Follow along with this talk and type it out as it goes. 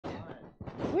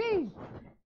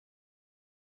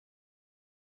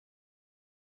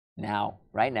Now,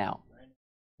 right now.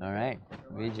 All right,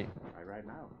 Luigi. Right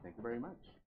now. Thank you very much.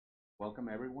 Welcome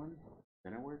everyone.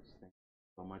 Cineworks, thank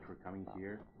you so much for coming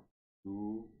here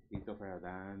to Ito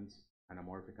Ferradan's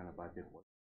Anamorphic on a Budget work.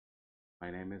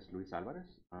 My name is Luis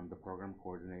Alvarez. I'm the program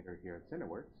coordinator here at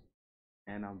Cineworks.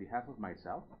 And on behalf of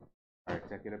myself, our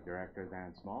executive director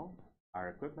Dan Small, our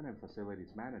equipment and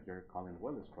facilities manager Colin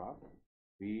Williscroft,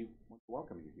 we want to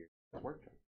welcome you here to this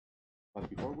workshop.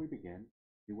 But before we begin,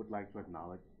 we would like to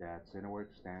acknowledge that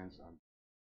Cineworks stands on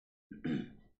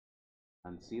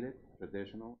unceded,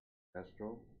 traditional,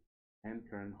 ancestral, and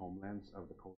current homelands of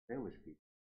the Coast Salish people,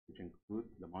 which include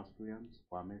the Musqueam,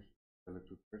 Squamish, and the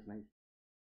First Nations.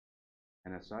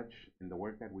 And as such, in the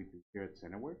work that we do here at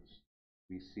Cineworks,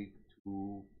 we seek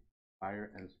to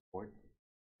inspire and support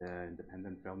the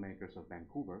independent filmmakers of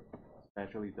Vancouver,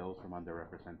 especially those from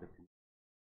underrepresented communities.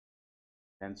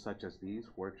 And such as these,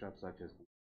 workshops such as these,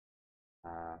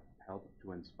 help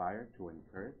to inspire, to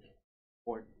encourage,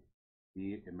 support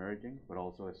the emerging but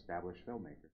also established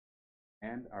filmmakers.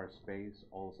 And our space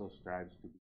also strives to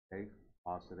be safe,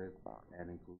 positive, and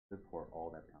inclusive for all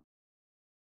that comes.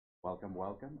 Welcome,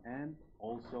 welcome, and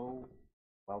also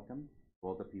welcome to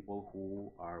all the people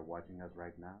who are watching us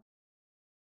right now.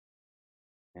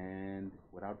 And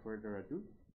without further ado,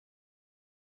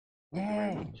 thank you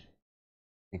very much.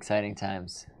 Exciting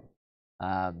times.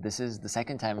 This is the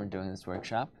second time we're doing this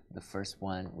workshop. The first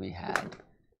one we had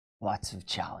lots of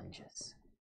challenges.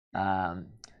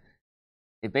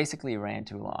 It basically ran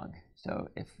too long. So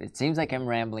if it seems like I'm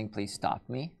rambling, please stop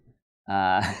me.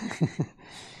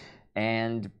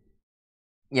 And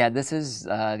yeah, this is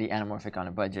the Anamorphic on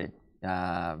a Budget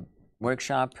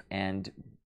workshop. And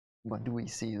what do we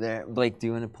see there? Blake, do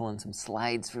you want to pull in some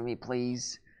slides for me,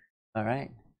 please? All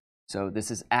right. So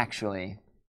this is actually,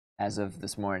 as of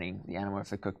this morning, the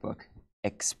Anamorphic Cookbook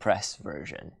Express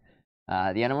version.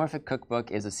 The Anamorphic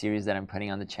Cookbook is a series that I'm putting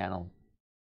on the channel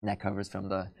that covers from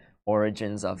the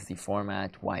origins of the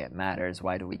format, why it matters,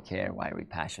 why do we care, why are we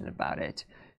passionate about it,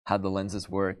 how the lenses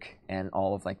work, and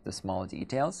all of like the small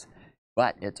details.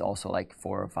 But it's also like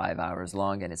 4 or 5 hours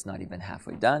long, and it's not even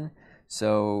halfway done.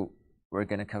 So we're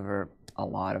going to cover a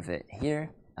lot of it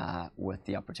here with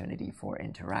the opportunity for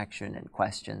interaction and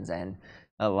questions and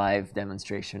a live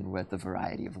demonstration with a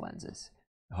variety of lenses.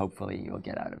 Hopefully you'll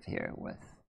get out of here with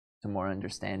some more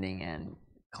understanding and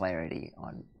clarity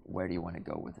on where do you want to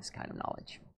go with this kind of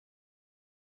knowledge.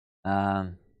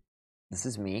 This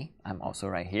is me. I'm also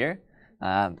right here.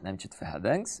 I'm Chit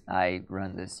Verhadings. I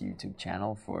run this YouTube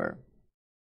channel for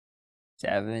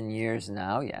 7 years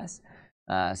now, yes.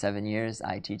 7 years.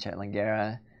 I teach at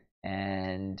Langara,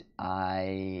 and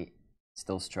I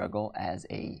still struggle as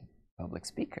a public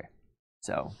speaker.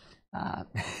 So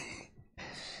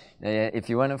if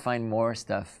you want to find more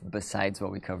stuff besides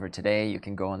what we covered today, you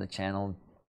can go on the channel,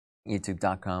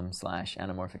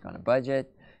 youtube.com/anamorphic on a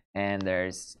budget, and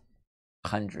there's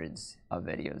hundreds of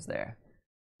videos there.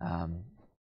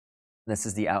 This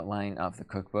is the outline of the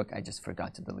cookbook. I just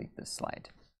forgot to delete this slide.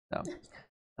 So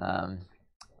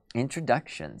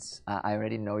introductions. I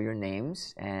already know your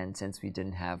names, and since we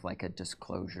didn't have like a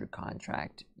disclosure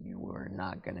contract, you were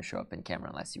not going to show up in camera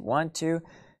unless you want to,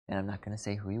 and I'm not going to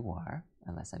say who you are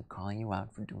unless I'm calling you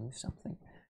out for doing something.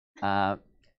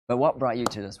 But what brought you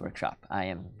to this workshop? I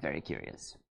am very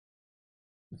curious.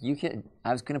 You can.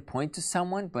 I was going to point to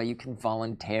someone, but you can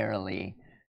voluntarily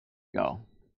go.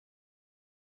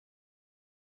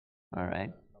 All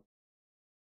right.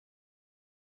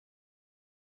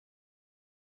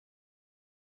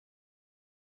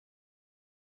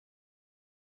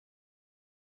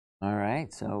 All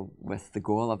right, so with the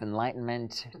goal of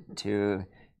enlightenment to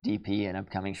DP an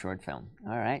upcoming short film.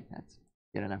 All right, that's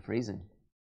good enough reason.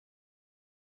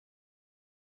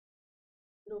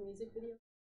 Little music video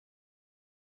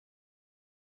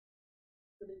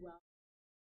really well.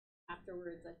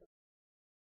 Afterwards, I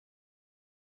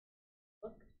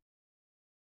thought,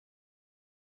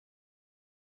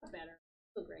 look better,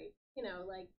 so great. You know,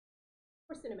 like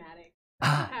more cinematic.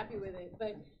 I'm so happy with it,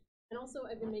 but and also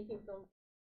I've been making films.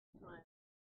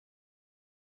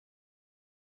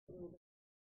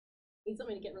 Need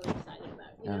something to get really excited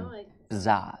about, you know, like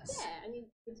pizzazz. Yeah, I need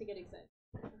to get excited.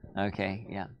 Okay,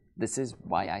 yeah. This is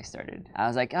why I started. I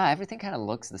was like, everything kind of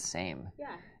looks the same.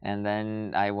 Yeah. And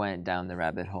then I went down the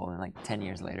rabbit hole, and like 10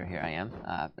 years later, here I am.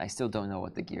 I still don't know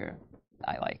what the gear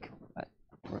I like, but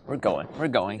we're going. We're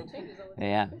going.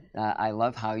 Yeah. I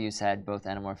love how you said both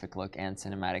anamorphic look and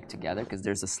cinematic together, because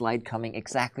there's a slide coming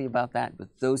exactly about that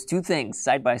with those two things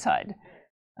side by side.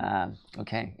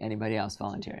 Okay. Anybody else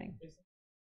volunteering?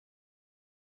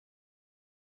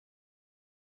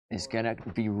 is gonna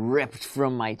be ripped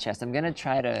from my chest. I'm gonna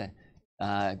try to,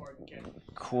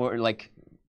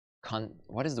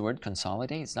 what is the word?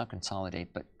 Consolidate? It's not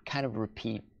consolidate, but kind of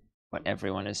repeat what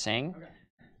everyone is saying.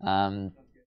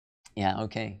 Yeah,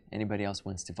 okay. Anybody else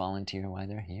wants to volunteer while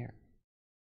they're here?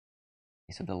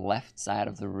 So the left side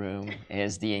of the room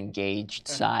is the engaged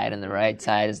side, and the right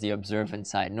side is the observant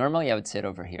side. Normally, I would sit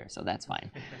over here, so that's fine.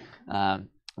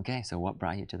 Okay, so what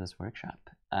brought you to this workshop?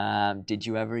 Did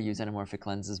you ever use anamorphic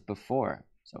lenses before?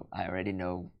 So I already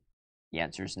know the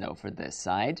answer is no for this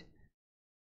side.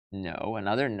 No,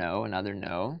 another no, another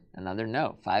no, another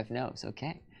no. 5 no's,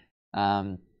 okay.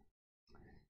 I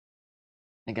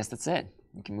guess that's it.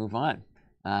 We can move on.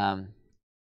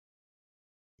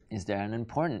 Is there an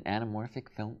important anamorphic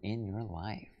film in your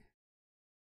life?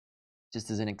 Just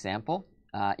as an example,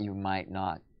 you might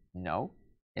not know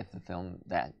if the film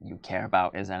that you care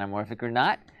about is anamorphic or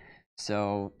not.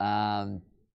 So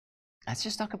let's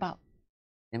just talk about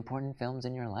important films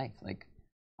in your life. Like,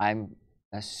 I'm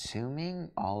assuming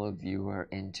all of you are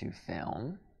into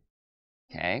film.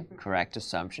 Okay, correct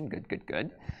assumption. Good, good,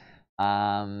 good.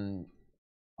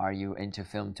 Are you into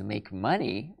film to make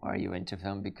money, or are you into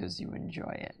film because you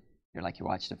enjoy it? You're like, you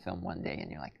watched a film one day and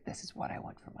you're like, this is what I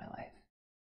want for my life.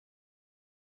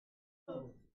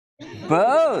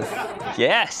 Both.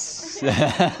 Yes.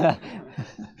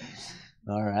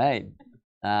 All right.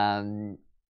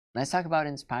 Let's talk about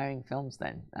inspiring films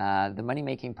then. The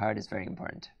money-making part is very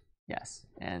important. Yes,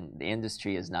 and the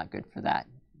industry is not good for that,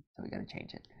 so we got to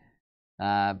change it.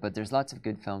 But there's lots of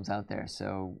good films out there.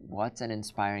 So what's an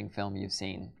inspiring film you've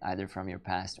seen, either from your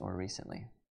past or recently?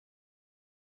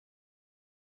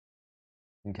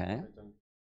 Okay.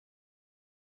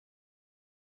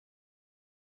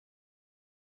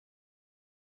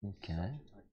 Okay.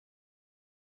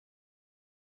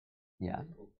 Yeah.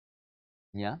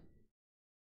 Yeah.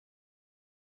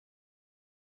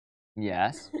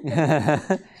 Yes.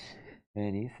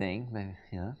 Anything, maybe,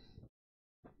 yeah.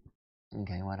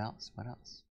 Okay, what else? What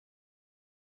else?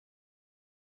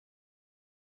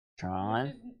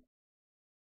 Tron?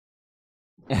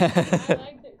 I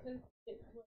liked it because it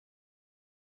was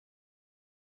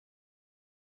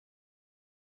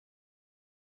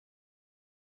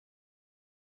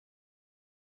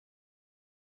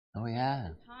Oh, yeah.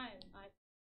 at the time.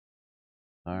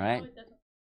 All Now right. it doesn't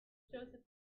shows it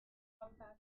how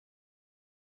fast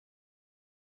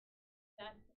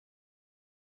that.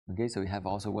 Okay, so we have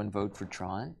also 1 vote for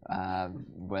Tron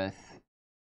with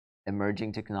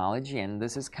emerging technology, and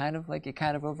this is kind of like, it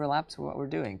kind of overlaps with what we're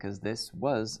doing, because this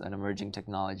was an emerging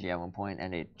technology at one point,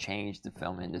 and it changed the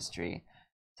film industry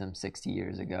some 60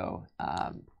 years ago.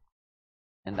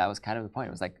 And that was kind of the point.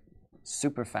 It was like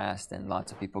super fast, and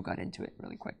lots of people got into it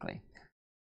really quickly.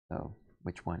 So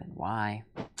which one and why?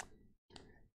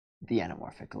 The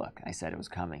anamorphic look. I said it was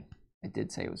coming. I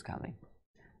did say it was coming.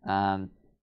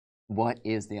 What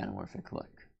is the anamorphic look?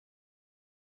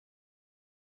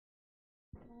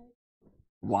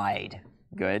 Wide.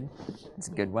 Good. It's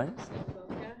a good one.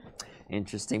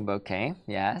 Interesting bokeh.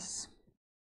 Yes.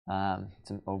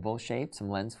 Some oval shape, some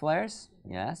lens flares.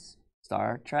 Yes.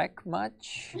 Star Trek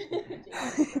much?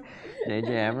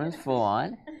 J.J. Abrams full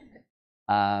on.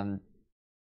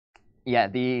 Yeah,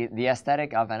 the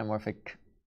aesthetic of anamorphic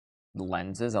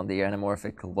lenses, on the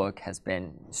anamorphic look, has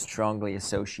been strongly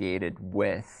associated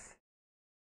with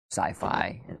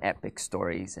sci-fi and epic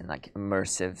stories and like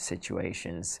immersive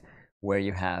situations where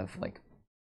you have like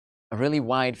a really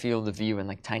wide field of view and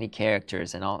like tiny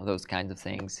characters and all of those kinds of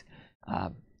things.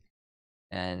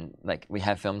 And like we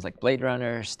have films like Blade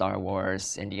Runner, Star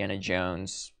Wars, Indiana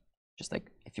Jones. Just like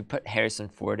if you put Harrison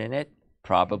Ford in it,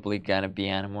 probably gonna be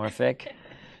anamorphic.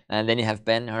 And then you have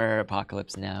Ben-Hur,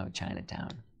 Apocalypse Now,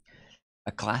 Chinatown.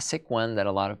 A classic one that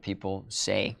a lot of people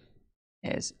say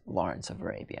is Lawrence of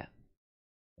Arabia.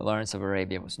 Lawrence of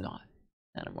Arabia was not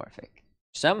anamorphic.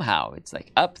 Somehow it's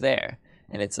like up there,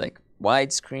 and it's like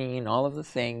widescreen, all of the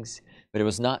things, but it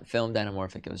was not filmed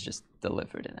anamorphic. It was just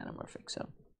delivered in anamorphic. So,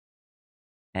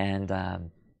 and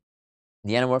the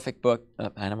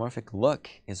anamorphic look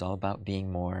is all about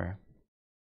being more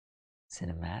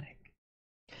cinematic.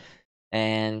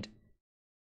 And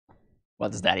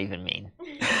what does that even mean?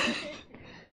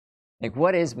 Like,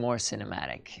 what is more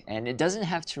cinematic? And it doesn't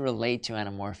have to relate to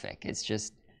anamorphic. It's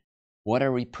just, what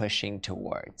are we pushing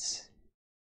towards?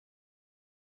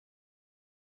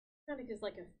 Kind of just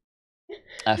like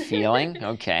a feeling.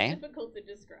 Okay. Difficult to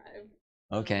describe.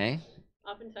 Okay.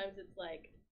 Oftentimes it's like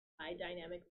high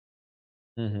dynamic.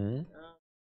 Mm-hmm.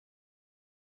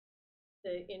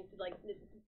 The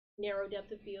narrow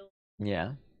depth of field.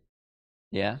 Yeah.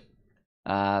 Yeah.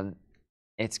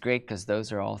 it's great because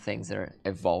those are all things that are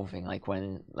evolving. Like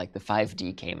when the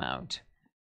 5D came out,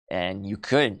 and you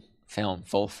could film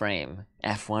full frame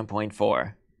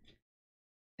f1.4.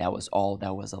 That was all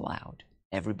that was allowed.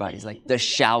 Everybody's like, the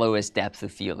shallowest depth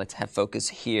of field. Let's have focus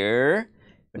here,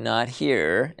 but not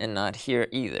here, and not here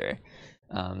either.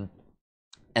 And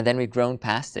then we've grown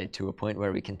past it to a point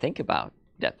where we can think about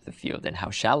depth of field and how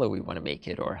shallow we want to make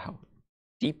it or how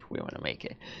deep we want to make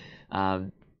it.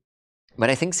 But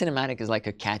I think cinematic is like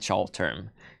a catch-all term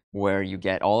where you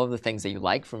get all of the things that you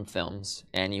like from films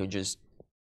and you just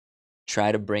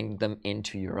try to bring them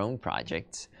into your own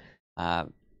projects.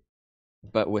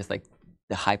 But with like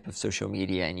the hype of social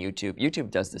media and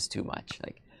YouTube does this too much.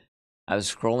 Like I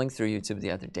was scrolling through YouTube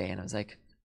the other day and I was like,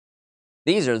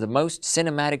 these are the most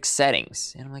cinematic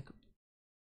settings. And I'm like,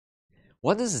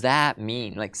 what does that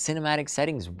mean? Like cinematic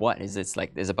settings, what? Is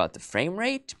it about the frame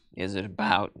rate? Is it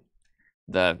about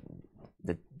the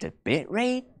bit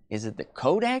rate? Is it the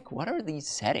codec? What are these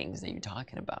settings that you're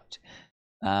talking about?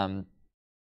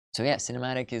 So yeah,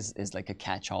 cinematic is like a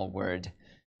catch-all word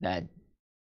that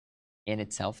in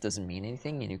itself doesn't mean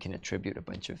anything, and you can attribute a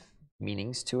bunch of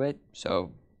meanings to it.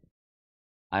 So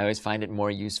I always find it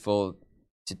more useful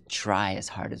to try as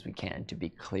hard as we can to be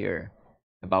clear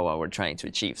about what we're trying to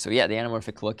achieve. So yeah, the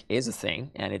anamorphic look is a thing,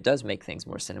 and it does make things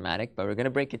more cinematic, but we're going to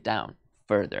break it down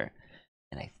further.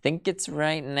 And I think it's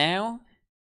right now.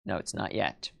 No, it's not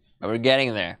yet, but we're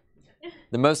getting there.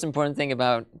 The most important thing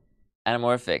about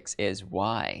anamorphics is,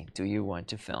 why do you want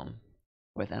to film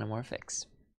with anamorphics?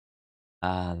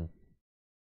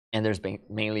 And there's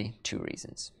mainly two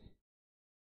reasons.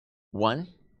 One,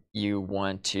 you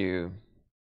want to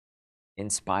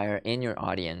inspire in your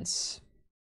audience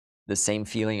the same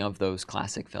feeling of those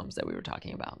classic films that we were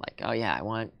talking about. Like, oh yeah,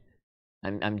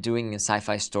 I'm doing a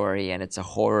sci-fi story and it's a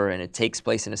horror and it takes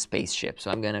place in a spaceship.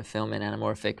 So I'm gonna film in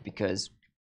anamorphic because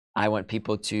I want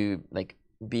people to like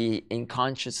be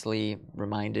unconsciously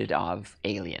reminded of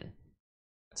Alien.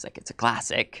 It's like, it's a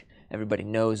classic. Everybody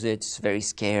knows it. It's very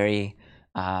scary.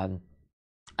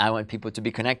 I want people to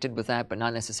be connected with that, but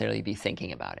not necessarily be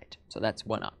thinking about it. So that's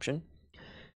one option.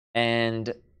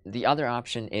 And the other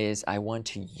option is, I want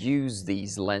to use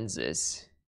these lenses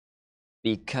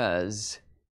because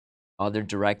other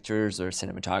directors or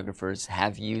cinematographers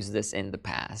have used this in the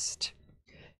past.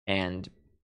 And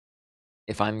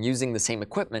if I'm using the same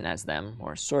equipment as them,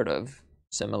 or sort of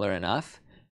similar enough,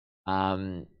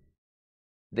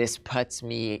 this puts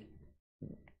me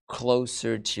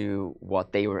closer to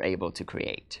what they were able to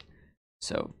create.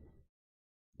 So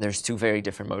there's two very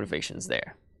different motivations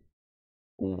there.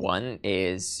 One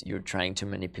is you're trying to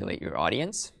manipulate your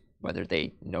audience, whether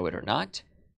they know it or not.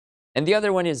 And the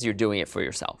other one is you're doing it for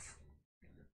yourself.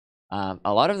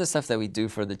 A lot of the stuff that we do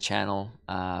for the channel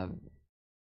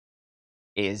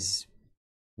is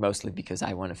mostly because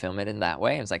I want to film it in that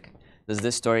way. I was like, does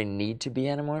this story need to be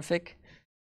anamorphic?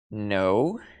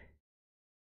 No,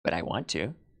 but I want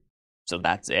to. So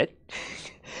that's it.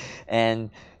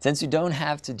 And since you don't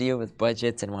have to deal with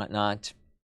budgets and whatnot,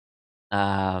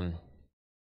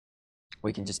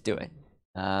 we can just do it.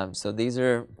 So these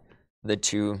are the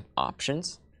two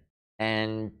options.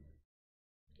 And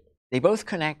they both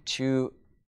connect to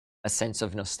a sense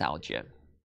of nostalgia.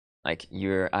 Like,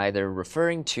 you're either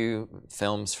referring to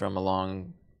films from a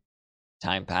long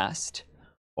time past,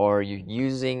 or you're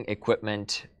using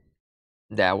equipment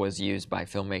that was used by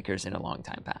filmmakers in a long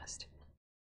time past.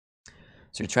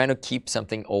 So you're trying to keep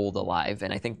something old alive.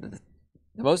 And I think the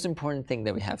most important thing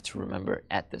that we have to remember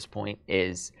at this point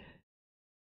is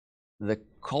the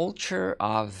culture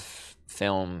of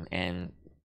film, and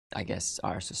I guess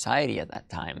our society at that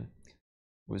time,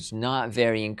 was not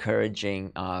very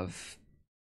encouraging of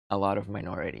a lot of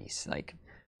minorities, like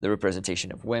the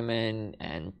representation of women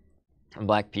and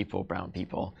Black people, brown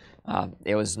people.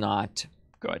 It was not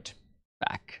good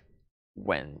back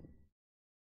when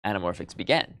anamorphics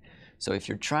began. So if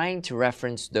you're trying to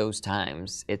reference those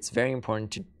times, it's very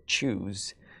important to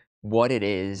choose what it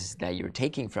is that you're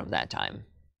taking from that time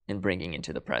and bringing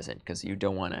into the present, because you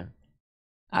don't want to,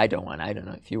 I don't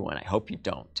know if you want, I hope you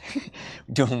don't,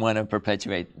 don't want to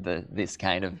perpetuate this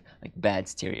kind of like bad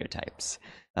stereotypes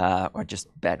or just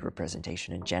bad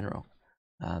representation in general.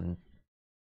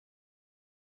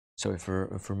 So if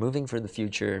we're moving for the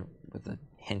future with a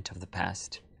hint of the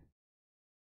past,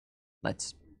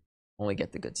 let's only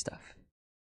get the good stuff.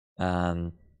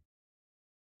 And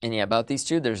yeah, about these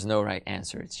two, there's no right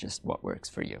answer. It's just what works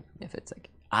for you. If it's like,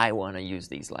 I want to use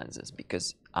these lenses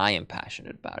because I am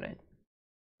passionate about it,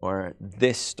 or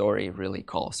this story really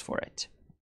calls for it.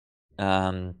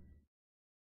 When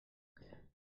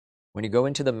you go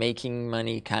into the making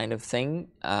money kind of thing,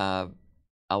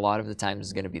 a lot of the times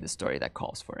is going to be the story that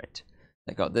calls for it.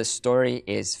 Like, oh, this story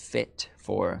is fit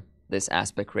for this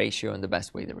aspect ratio, and the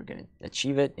best way that we're going to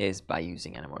achieve it is by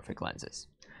using anamorphic lenses.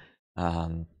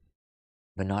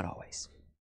 But not always.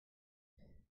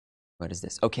 What is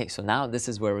this? Okay, so now this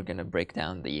is where we're going to break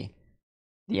down the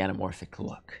anamorphic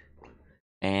look.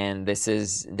 And this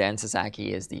is, Dan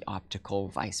Sasaki is the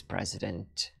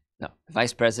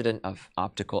vice president of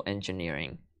optical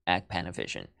engineering at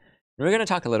Panavision. And we're going to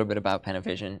talk a little bit about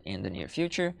Panavision in the near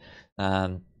future,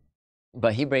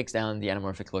 but he breaks down the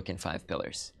anamorphic look in 5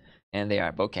 pillars. And they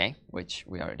are bokeh, which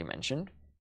we already mentioned,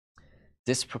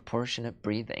 disproportionate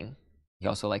breathing. He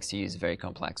also likes to use very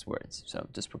complex words. So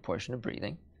disproportionate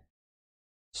breathing,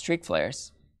 streak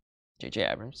flares, J.J.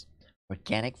 Abrams,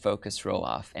 organic focus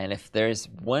roll-off. And if there's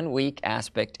one weak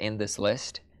aspect in this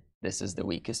list, this is the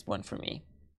weakest one for me.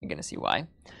 You're going to see why.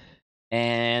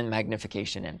 And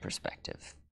magnification and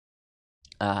perspective.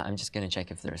 I'm just going to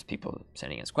check if there's people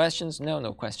sending us questions.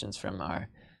 No questions from our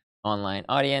online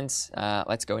audience.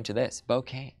 Let's go into this.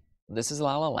 Bokeh. This is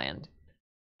La La Land.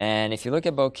 And if you look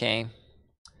at bokeh,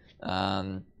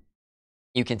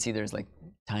 you can see there's like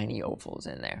tiny ovals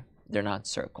in there. They're not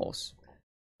circles.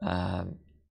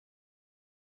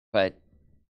 But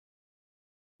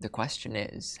the question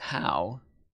is, how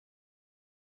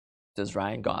does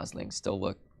Ryan Gosling still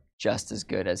look just as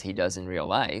good as he does in real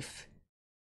life,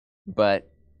 but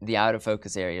the out of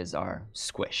focus areas are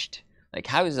squished? Like,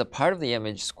 how is a part of the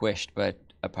image squished, but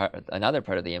another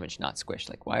part of the image not squished?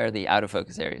 Like, why are the out of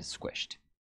focus areas squished?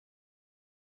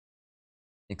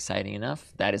 Exciting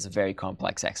enough? That is a very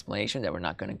complex explanation that we're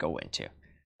not going to go into.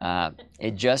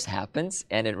 It just happens,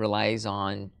 and it relies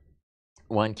on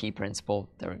one key principle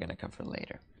that we're going to cover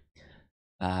later.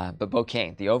 But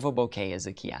bokeh, the oval bokeh is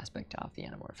a key aspect of the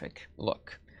anamorphic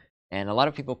look. And a lot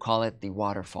of people call it the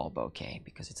waterfall bokeh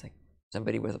because it's like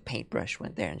somebody with a paintbrush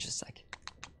went there and just like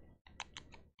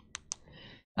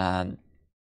to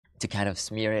kind of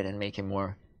smear it and make it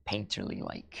more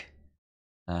painterly-like.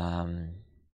 So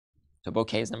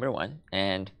bokeh is number 1.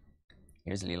 And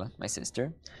here's Lila, my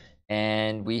sister.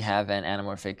 And we have an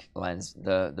anamorphic lens.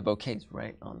 The bokeh is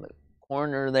right on the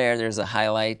corner there. There's a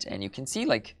highlight, and you can see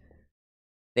like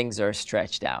things are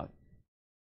stretched out.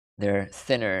 They're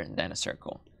thinner than a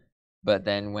circle. But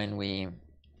then when we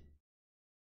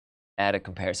add a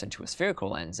comparison to a spherical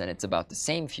lens, and it's about the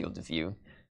same field of view.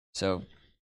 So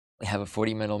we have a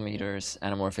 40 millimeters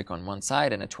anamorphic on one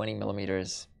side and a 20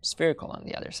 millimeters spherical on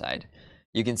the other side.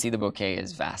 You can see the bokeh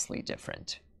is vastly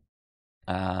different.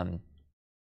 That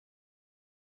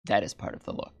is part of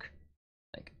the look.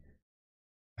 Like,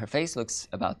 her face looks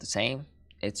about the same.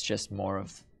 It's just more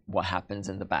of what happens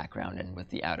in the background and with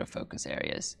the out of focus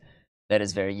areas that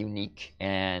is very unique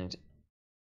and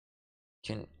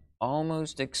can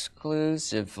almost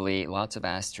exclusively, lots of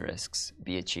asterisks,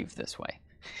 be achieved this way.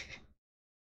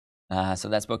 So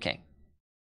that's bokeh.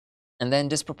 And then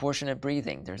disproportionate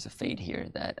breathing. There's a fade here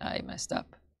that I messed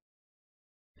up.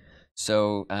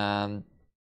 So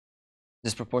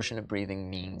disproportionate breathing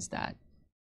means that,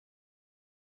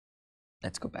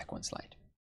 let's go back one slide.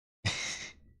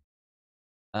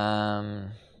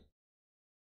 Where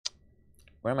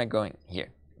am I going?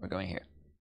 Here. We're going here.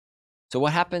 So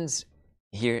what happens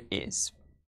here is,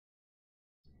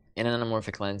 in an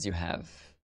anamorphic lens, you have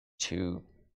two.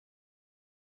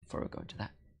 Before we go into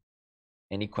that,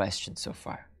 any questions so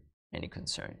far? Any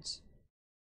concerns?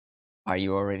 Are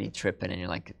you already tripping and you're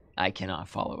like, I cannot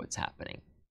follow what's happening?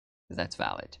 Because that's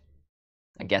valid.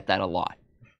 I get that a lot.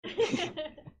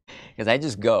 Because I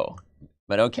just go.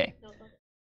 But okay.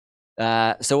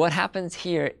 So what happens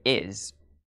here is,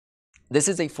 this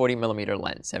is a 40 millimeter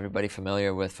lens. Everybody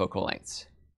familiar with focal lengths?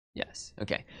 Yes.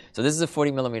 Okay. So this is a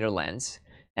 40 millimeter lens.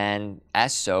 And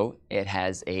as so, it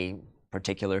has a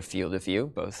particular field of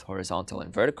view, both horizontal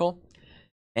and vertical.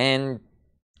 And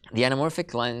the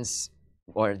anamorphic lens,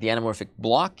 or the anamorphic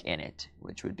block in it,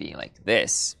 which would be like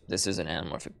this. This is an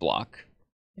anamorphic block.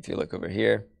 If you look over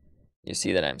here, you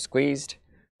see that I'm squeezed.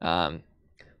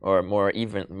 Or more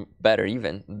even, better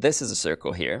even, this is a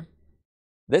circle here.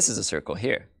 This is a circle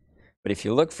here. But if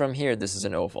you look from here, this is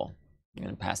an oval. I'm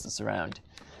going to pass this around.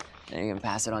 And you can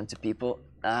pass it on to people.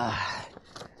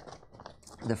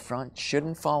 The front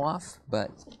shouldn't fall off,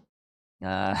 but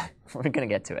we're going to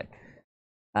get to it.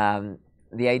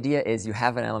 The idea is you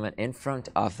have an element in front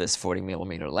of this 40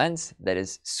 millimeter lens that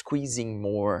is squeezing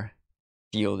more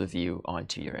field of view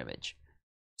onto your image.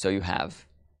 So you have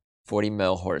 40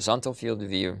 mil horizontal field of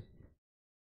view,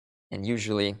 and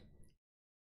usually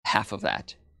half of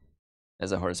that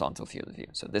is a horizontal field of view.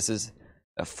 So this is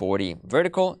a 40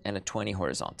 vertical and a 20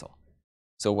 horizontal.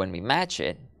 So when we match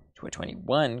it to a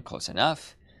 21, close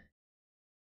enough,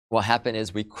 what happened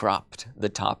is we cropped the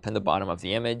top and the bottom of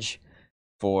the image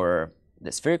for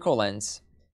the spherical lens,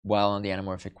 while on the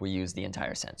anamorphic we use the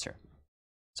entire sensor.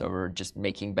 So we're just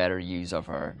making better use of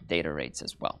our data rates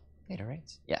as well. Data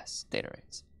rates? Yes, data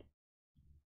rates.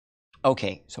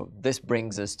 Okay, so this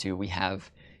brings us to, we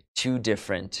have two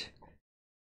different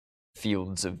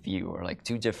fields of view, or like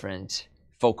two different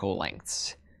focal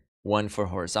lengths, one for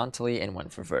horizontally and one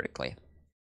for vertically.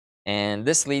 And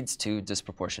this leads to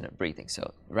disproportionate breathing.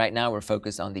 So right now we're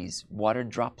focused on these water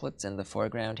droplets in the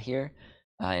foreground here,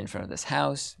 in front of this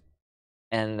house.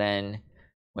 And then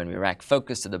when we rack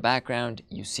focus to the background,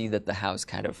 you see that the house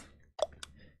kind of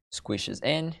squishes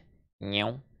in.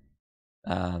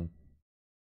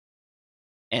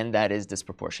 And that is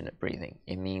disproportionate breathing.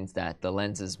 It means that the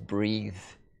lenses breathe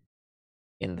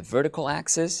in the vertical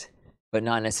axis, but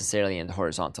not necessarily in the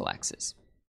horizontal axis.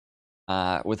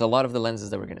 With a lot of the lenses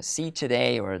that we're going to see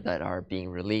today, or that are being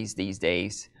released these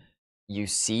days, you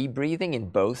see breathing in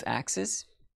both axes,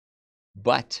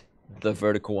 but the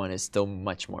vertical one is still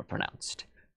much more pronounced.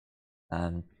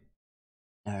 All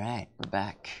right, we're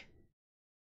back.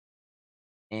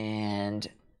 And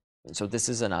so this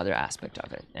is another aspect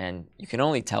of it. And you can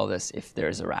only tell this if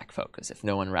there's a rack focus. If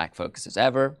no one rack focuses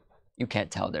ever, you can't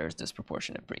tell there's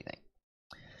disproportionate breathing.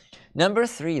 Number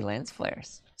 3, lens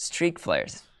flares. Streak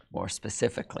flares, more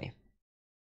specifically.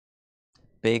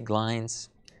 Big lines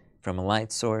from a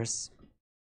light source.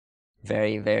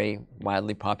 Very, very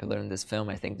widely popular in this film.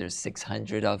 I think there's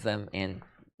 600 of them in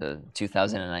the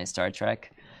 2009 Star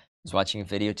Trek. I was watching a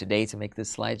video today to make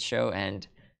this slideshow, and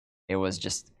it was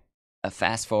just a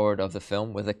fast forward of the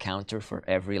film with a counter for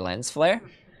every lens flare.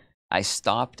 I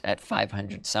stopped at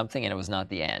 500 something, and it was not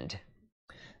the end.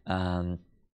 And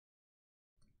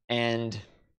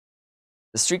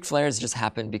the streak flares just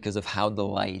happen because of how the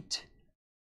light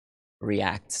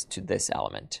reacts to this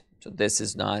element. So this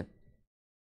is not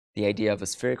the idea of a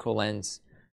spherical lens.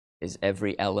 Is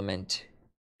every element,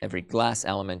 every glass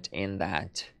element in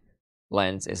that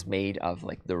lens is made of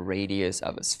like the radius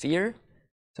of a sphere.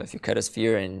 So if you cut a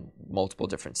sphere in multiple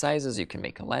different sizes, you can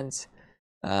make a lens.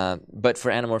 But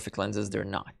for anamorphic lenses, they're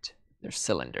not. They're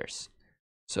cylinders.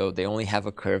 So they only have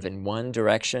a curve in one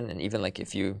direction. And even like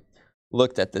if you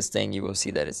looked at this thing, you will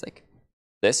see that it's like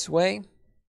this way,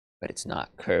 but it's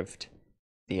not curved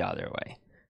the other way.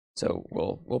 So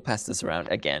we'll pass this around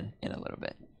again in a little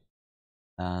bit.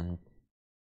 And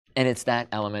it's that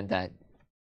element that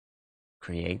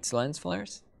creates lens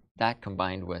flares, that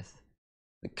combined with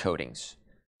the coatings.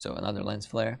 So another lens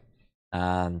flare.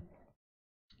 The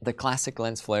classic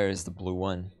lens flare is the blue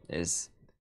one, is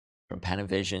from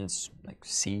Panavision's like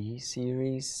C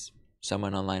series.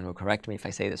 Someone online will correct me if I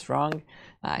say this wrong.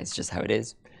 It's just how it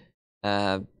is.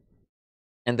 And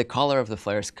the color of the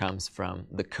flares comes from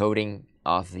the coating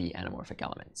of the anamorphic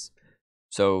elements.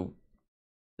 So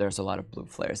there's a lot of blue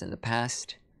flares in the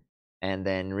past. And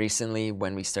then recently,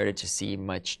 when we started to see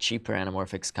much cheaper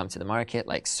anamorphics come to the market,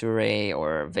 like Sure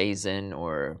or Vazen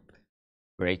or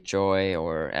Greatjoy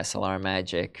or SLR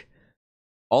Magic,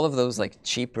 all of those like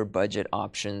cheaper budget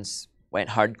options went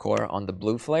hardcore on the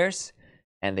blue flares,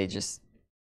 and they just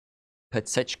put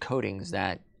such coatings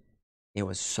that it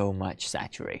was so much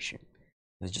saturation.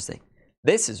 It was just like,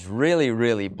 this is really,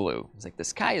 really blue. It's like the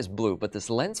sky is blue, but this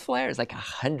lens flare is like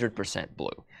 100% blue.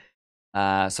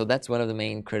 So that's one of the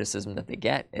main criticisms that they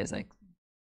get, is like,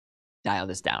 dial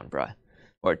this down, bruh,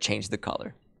 or change the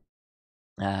color.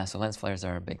 So lens flares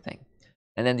are a big thing.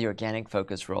 And then the organic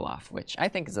focus roll-off, which I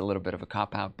think is a little bit of a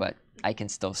cop-out, but I can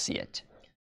still see it.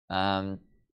 And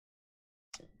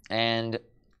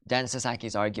Dan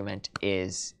Sasaki's argument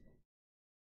is,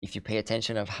 if you pay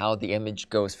attention of how the image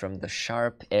goes from the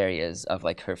sharp areas of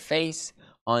like her face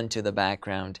onto the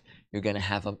background, you're going to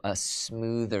have a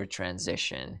smoother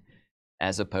transition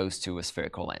as opposed to a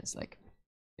spherical lens. Like,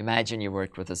 imagine you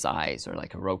worked with a Zeiss or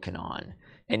like a Rokinon,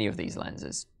 any of these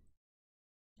lenses,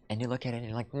 and you look at it and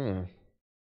you're like,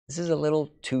 this is a little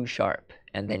too sharp.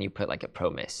 And then you put like a Pro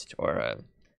Mist or a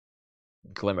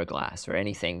Glimmer Glass or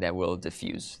anything that will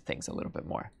diffuse things a little bit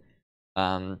more.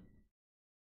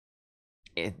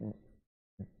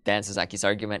 Dan Sasaki's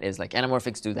argument is like,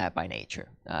 anamorphics do that by nature.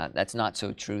 That's not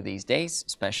so true these days,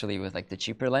 especially with like the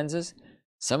cheaper lenses.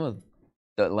 Some of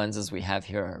the lenses we have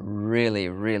here are really,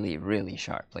 really, really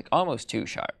sharp, like almost too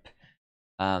sharp.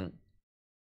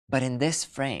 But in this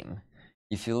frame,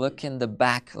 if you look in the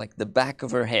back, like the back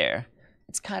of her hair,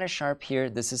 it's kind of sharp here.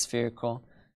 This is spherical.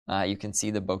 You can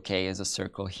see the bokeh is a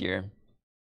circle here.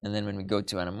 And then when we go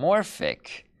to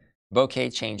anamorphic,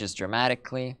 bokeh changes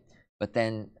dramatically, but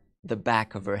then the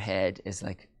back of her head is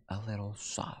like a little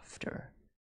softer.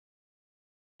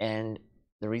 And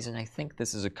the reason I think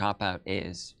this is a cop-out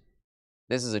is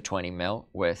this is a 20 mil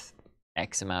with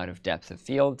X amount of depth of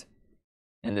field,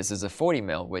 and this is a 40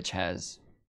 mil, which has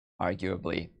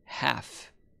arguably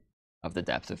half of the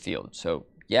depth of field. So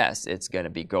yes, it's going to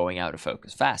be going out of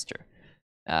focus faster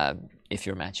if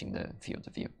you're matching the field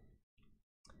of view.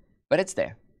 But it's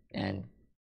there, and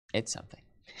it's something.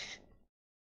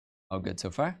 All good so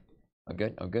far? All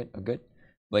good, all good, all good.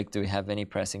 Blake, do we have any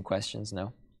pressing questions?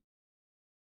 No?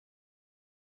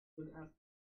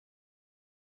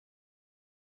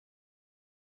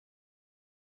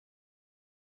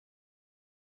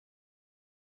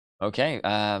 Okay,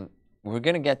 we're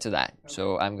going to get to that,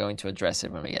 so I'm going to address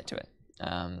it when we get to it.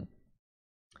 And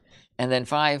then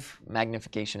 5,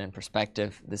 magnification and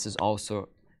perspective. This is also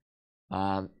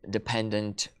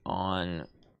dependent on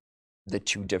the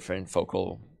 2 different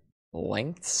focal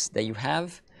lengths that you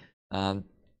have.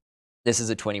 This is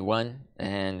a 21,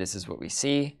 and this is what we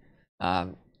see.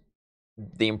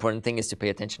 The important thing is to pay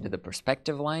attention to the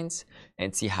perspective lines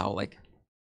and see how like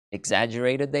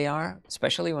exaggerated they are,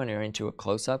 especially when you're into a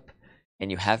close-up and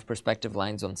you have perspective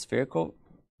lines on spherical.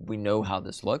 We know how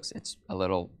this looks. It's a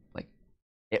little like,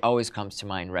 it always comes to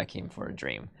mind Requiem for a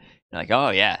Dream. You're like, oh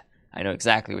yeah, I know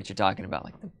exactly what you're talking about,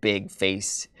 like the big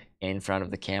face in front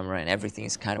of the camera and everything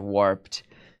is kind of warped.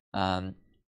 And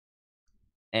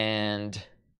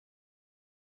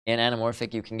in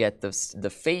anamorphic, you can get the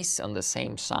face on the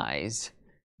same size,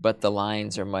 but the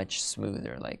lines are much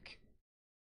smoother. Like,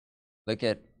 look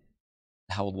at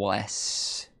how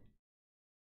less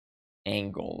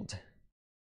angled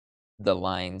the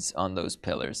lines on those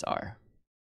pillars are,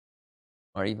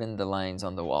 or even the lines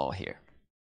on the wall here.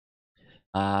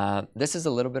 This is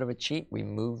a little bit of a cheat. We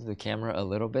move the camera a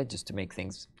little bit just to make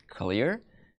things clear,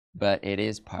 but it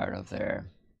is part of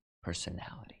their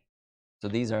personality. So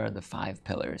these are the 5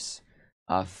 pillars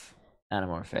of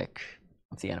anamorphic,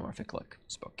 of the anamorphic look.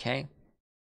 Spoke K,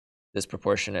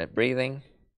 disproportionate breathing,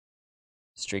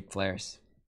 streak flares.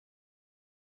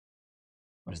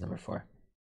 What is number 4?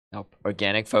 Nope.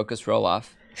 Organic focus roll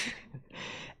off,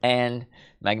 and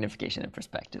magnification and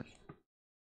perspective.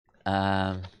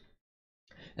 And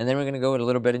then we're going to go a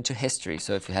little bit into history.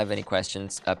 So if you have any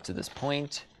questions up to this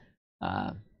point,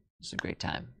 it's a great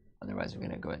time. Otherwise, we're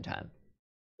going to go in time.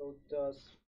 So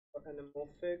does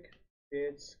anamorphic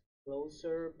creates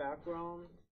closer background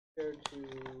compared to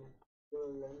your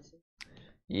lenses?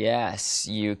 Yes,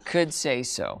 you could say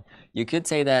so. You could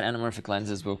say that anamorphic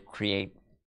lenses will create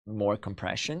more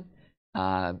compression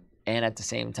and at the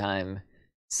same time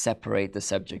separate the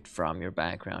subject from your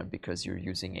background because you're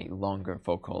using a longer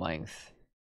focal length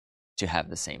to have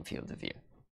the same field of view.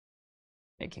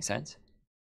 Making sense?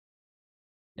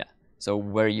 Yeah. So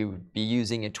where you'd be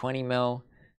using a 20 mil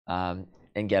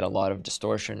and get a lot of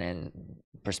distortion and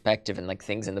perspective and like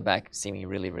things in the back seeming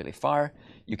really, really far,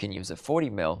 you can use a 40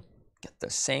 mil, get the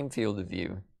same field of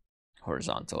view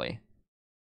horizontally,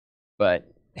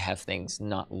 but have things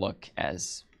not look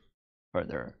as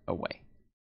further away.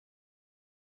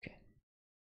 Okay.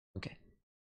 Okay.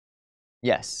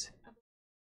 Yes.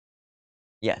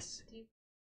 Yes.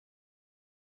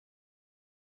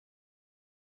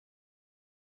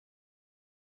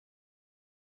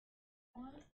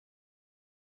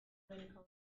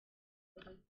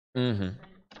 Mm-hmm.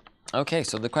 Okay,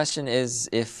 so the question is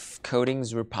if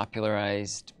coatings were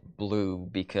popularized blue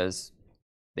because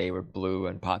they were blue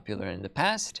and popular in the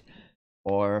past,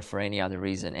 or for any other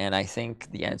reason. And I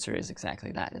think the answer is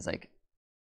exactly that. It's like,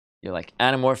 you're like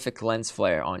anamorphic lens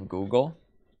flare on Google.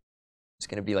 It's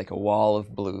going to be like a wall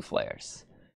of blue flares.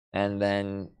 And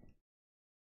then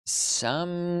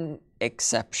some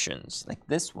exceptions, like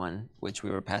this one, which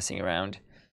we were passing around,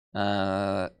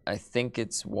 I think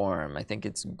it's warm. I think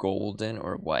it's golden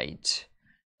or white.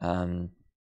 But I'm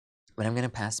going to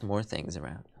pass more things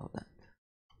around. Hold on.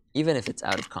 Even if it's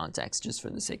out of context, just for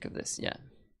the sake of this, yeah.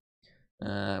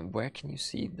 Where can you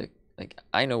see the, like,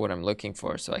 I know what I'm looking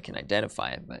for, so I can identify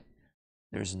it, but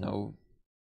there's no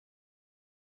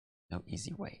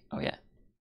easy way. Oh, yeah.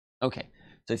 Okay,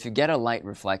 so if you get a light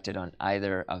reflected on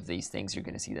either of these things, you're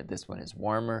going to see that this one is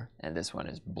warmer and this one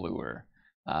is bluer.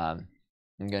 I'm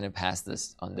going to pass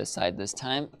this on this side this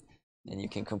time, and you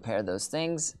can compare those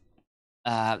things.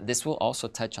 This will also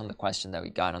touch on the question that we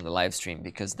got on the live stream,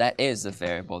 because that is a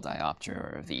variable diopter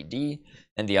or a VD,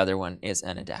 and the other one is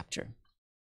an adapter.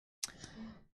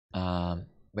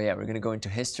 But yeah, we're going to go into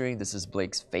history. This is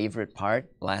Blake's favorite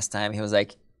part. Last time he was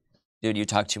like, dude, you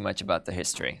talk too much about the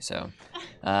history. So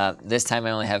this time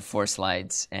I only have 4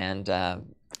 slides, and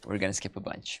we're going to skip a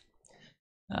bunch.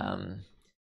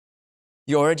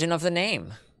 The origin of the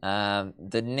name.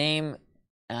 The name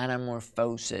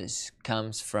anamorphosis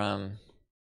comes from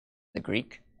the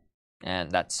Greek,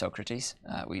 and that's Socrates.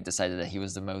 We decided that he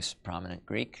was the most prominent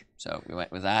Greek, so we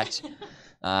went with that.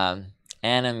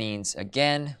 Ana means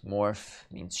again, morph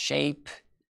means shape.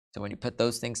 So when you put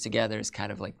those things together, it's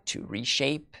kind of like to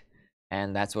reshape,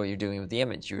 and that's what you're doing with the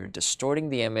image. You're distorting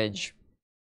the image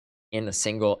in a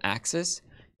single axis.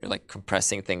 You're like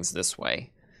compressing things this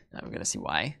way. Now we're gonna see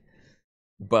why.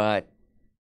 But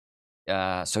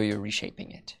so you're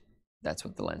reshaping it. That's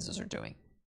what the lenses are doing.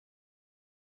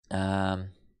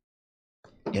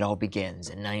 It all begins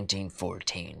in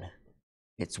 1914.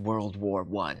 It's World War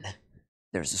I.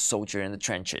 There's a soldier in the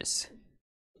trenches.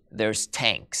 There's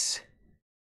tanks.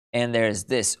 And there's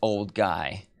this old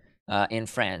guy in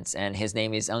France, and his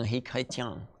name is Henri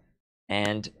Chrétien.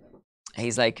 And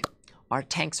he's like, our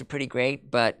tanks are pretty great,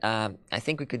 but I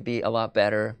think we could be a lot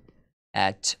better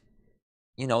at,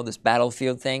 you know, this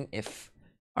battlefield thing if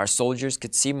our soldiers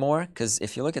could see more. Because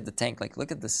if you look at the tank, like,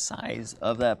 look at the size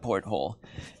of that porthole.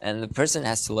 And the person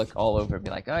has to look all over and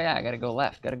be like, oh yeah, I gotta go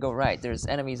left, gotta go right. There's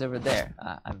enemies over there.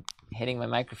 I'm hitting my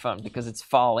microphone because it's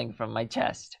falling from my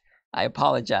chest. I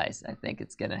apologize. I think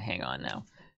it's gonna hang on now.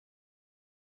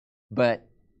 But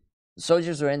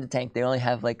soldiers are in the tank. They only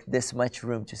have like this much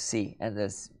room to see. And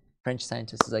this French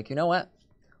scientist is like, you know what?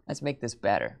 Let's make this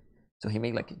better. So he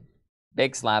made like a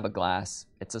big slab of glass.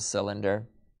 It's a cylinder.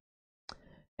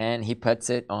 And he puts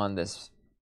it on this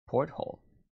porthole.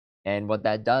 And what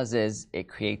that does is it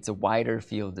creates a wider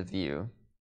field of view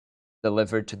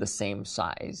delivered to the same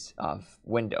size of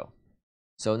window.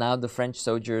 So now the French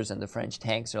soldiers and the French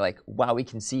tanks are like, wow, we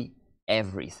can see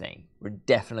everything. We're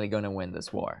definitely going to win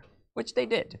this war, which they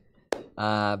did.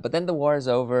 But then the war is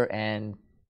over, and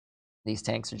these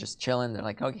tanks are just chilling. They're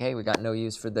like, okay, we got no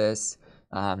use for this.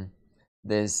 Chrétien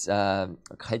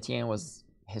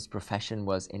his profession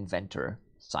was inventor,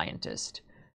 scientist.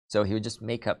 So he would just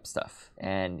make up stuff.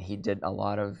 And he did a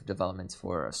lot of developments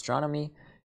for astronomy.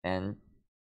 And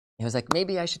he was like,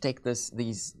 maybe I should take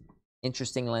these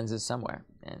interesting lenses somewhere.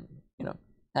 And, you know,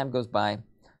 time goes by.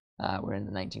 We're in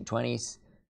the 1920s.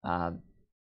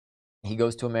 He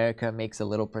goes to America, makes a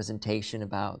little presentation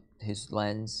about his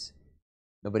lens.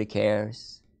 Nobody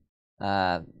cares.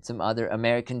 Some other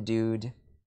American dude,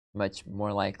 much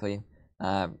more likely,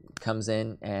 comes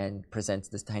in and presents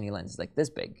this tiny lens like this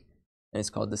big. And it's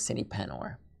called the Cine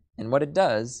Panor. And what it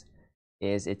does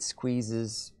is it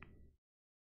squeezes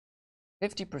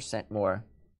 50% more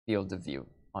field of view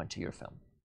onto your film.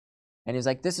 And he's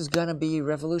like, this is gonna be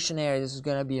revolutionary, this is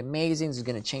gonna be amazing, this is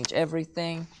gonna change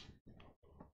everything,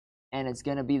 and it's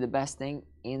gonna be the best thing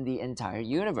in the entire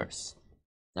universe.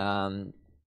 But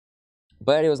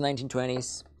it was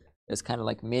 1920s. It was kind of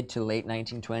like mid to late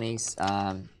 1920s.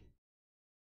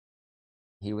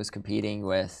 He was competing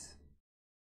with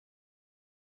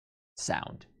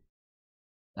sound.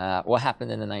 What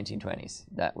happened in the 1920s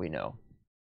that we know?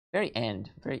 Very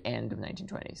end of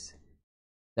 1920s. Is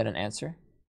that an answer?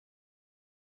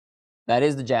 That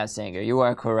is the jazz singer. You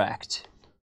are correct.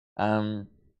 And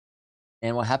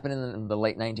what happened in the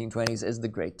late 1920s is the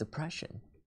Great Depression.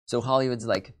 So Hollywood's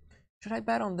like, should I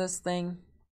bet on this thing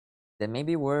that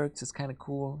maybe works, it's kind of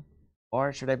cool?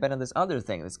 Or should I bet on this other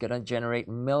thing that's going to generate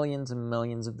millions and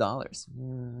millions of dollars?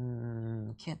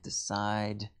 Can't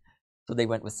decide. So they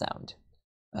went with sound.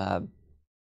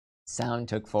 Sound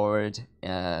took forward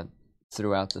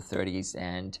throughout the 30s,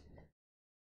 and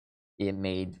it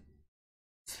made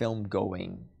film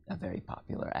going a very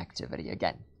popular activity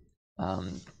again.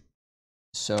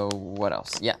 So what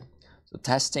else? Yeah. So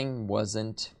testing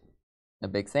wasn't a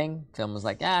big thing. Film was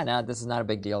like, no, this is not a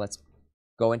big deal. Let's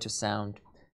go into sound.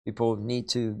 People need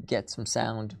to get some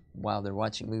sound while they're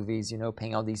watching movies. You know,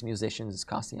 paying all these musicians is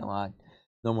costing a lot.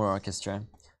 No more orchestra.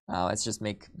 Let's just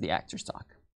make the actors talk.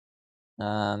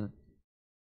 And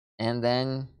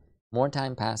then more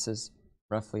time passes,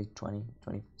 roughly 20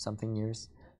 something years.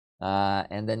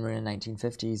 And then we're in the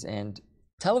 1950s, and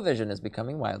television is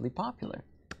becoming wildly popular.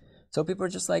 So people are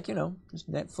just like, you know, just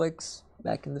Netflix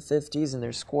back in the 50s, and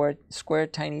there's square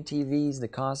tiny TVs that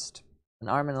cost an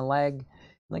arm and a leg.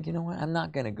 Like, you know what? I'm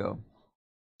not going to go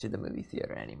to the movie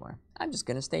theater anymore. I'm just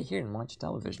going to stay here and watch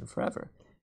television forever.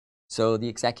 So the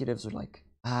executives are like,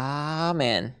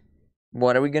 man,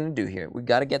 what are we going to do here? We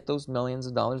got to get those millions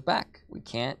of dollars back. We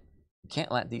can't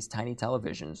let these tiny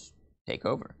televisions take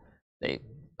over.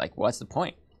 Like, what's the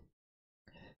point?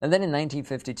 And then in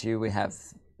 1952, we have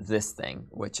this thing,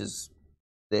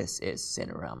 this is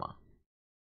Cinerama.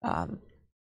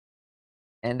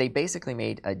 And they basically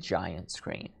made a giant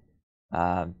screen.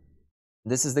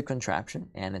 This is the contraption,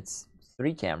 and it's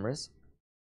 3 cameras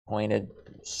pointed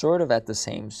sort of at the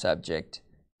same subject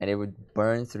and it would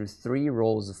burn through 3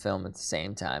 rolls of film at the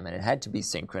same time, and it had to be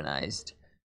synchronized.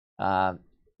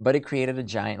 But it created a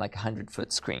giant, like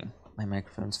 100-foot screen. My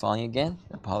microphone's falling again.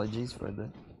 Apologies for the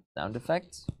sound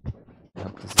effects. I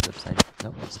hope this is upside.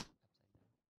 Nope.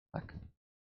 Fuck.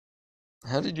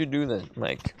 How did you do that,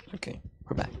 Mike? Okay,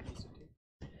 we're back.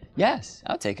 Yes,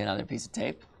 I'll take another piece of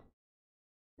tape.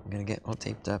 I'm gonna get all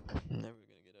taped up. I'm never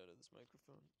gonna get out of this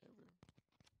microphone ever.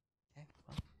 Okay,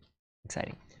 well,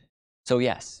 exciting. So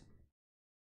yes,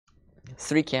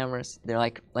 3 cameras. They're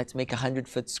like, let's make a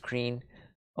 100-foot screen.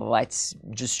 Let's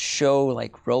just show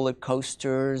like roller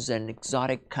coasters and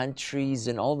exotic countries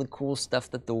and all the cool stuff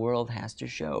that the world has to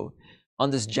show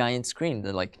on this giant screen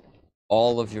that like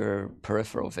all of your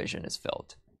peripheral vision is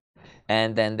filled.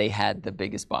 And then they had the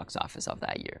biggest box office of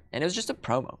that year. And it was just a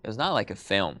promo. It was not like a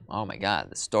film. Oh my God,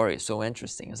 the story is so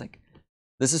interesting. It was like,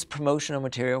 this is promotional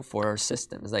material for our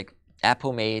system. It's like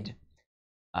Apple made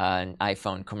an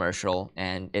iPhone commercial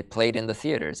and it played in the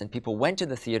theaters and people went to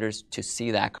the theaters to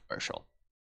see that commercial.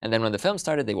 And then when the film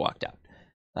started, they walked out.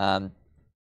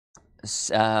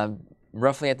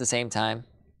 Roughly at the same time,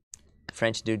 a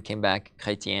French dude came back,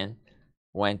 Chrétien,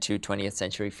 went to 20th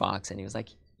Century Fox, and he was like,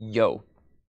 yo,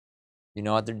 you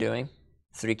know what they're doing?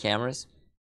 3 cameras?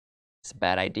 It's a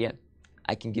bad idea.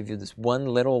 I can give you this one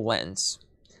little lens.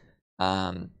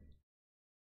 Something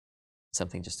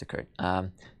just occurred.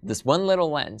 This one little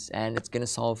lens, and it's going to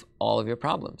solve all of your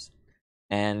problems.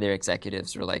 And their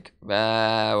executives were like,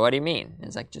 what do you mean? And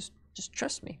it's like, just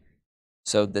trust me.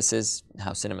 So this is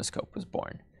how CinemaScope was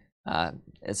born.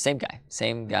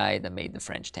 Same guy that made the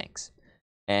French tanks.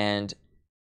 And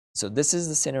so this is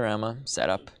the Cinerama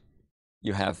setup.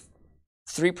 You have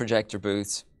 3 projector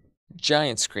booths,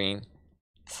 giant screen,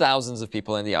 thousands of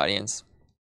people in the audience.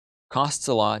 Costs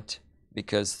a lot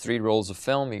because 3 rolls of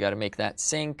film, you got to make that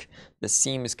sync. The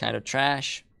seam is kind of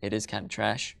trash. It is kind of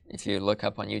trash. If you look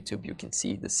up on YouTube, you can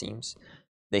see the seams.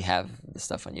 They have the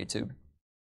stuff on YouTube.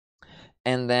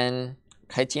 And then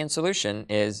Chrétien's solution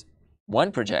is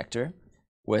 1 projector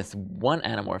with 1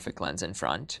 anamorphic lens in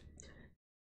front.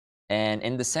 And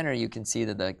in the center, you can see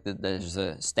that there's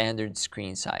a standard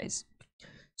screen size.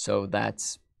 So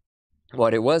that's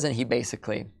what it was. And he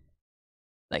basically,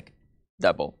 like,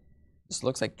 double. This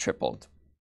looks like tripled.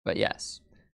 But yes,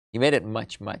 he made it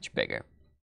much, much bigger.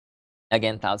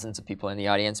 Again, thousands of people in the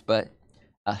audience, but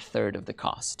a third of the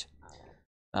cost.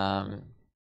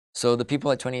 So the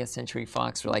people at 20th Century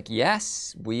Fox were like,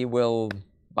 yes, we will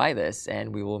buy this,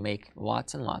 and we will make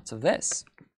lots and lots of this.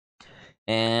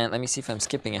 And let me see if I'm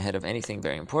skipping ahead of anything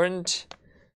very important.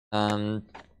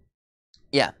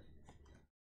 Yeah.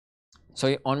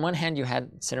 So on one hand, you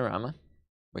had Cinerama,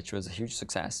 which was a huge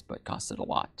success, but costed a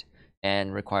lot,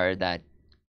 and required that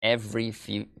every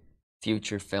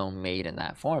future film made in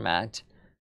that format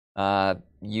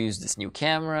used this new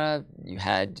camera. You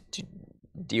had to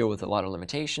deal with a lot of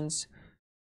limitations,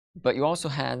 but you also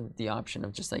had the option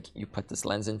of just like, you put this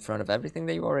lens in front of everything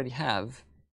that you already have,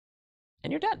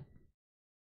 and you're done.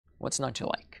 What's not to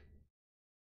like?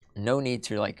 No need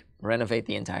to like renovate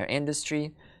the entire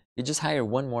industry. You just hire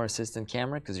 1 more assistant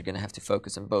camera because you're going to have to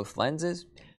focus on both lenses.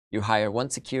 You hire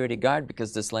 1 security guard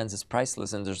because this lens is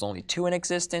priceless and there's only 2 in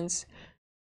existence.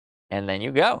 And then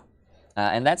you go.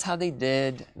 And that's how they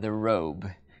did The Robe,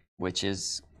 which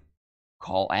is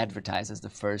advertised as the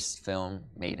first film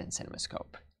made in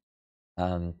CinemaScope.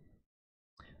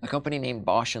 A company named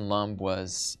Bosch & Lomb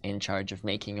was in charge of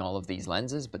making all of these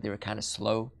lenses, but they were kind of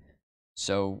slow.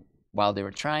 So while they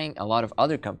were trying, a lot of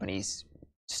other companies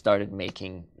started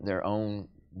making their own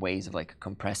ways of like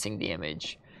compressing the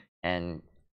image and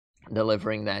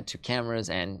delivering that to cameras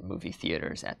and movie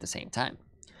theaters at the same time.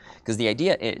 Because the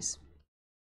idea is,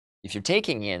 if you're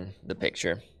taking in the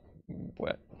picture,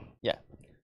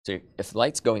 so if the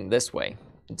light's going this way,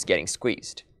 it's getting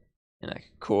squeezed. And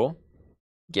like, cool,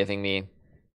 giving me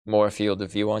more field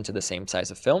of view onto the same size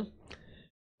of film.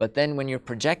 But then when you're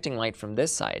projecting light from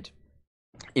this side,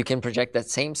 you can project that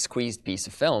same squeezed piece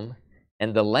of film,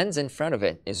 and the lens in front of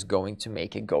it is going to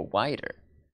make it go wider.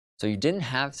 So you didn't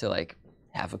have to like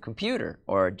have a computer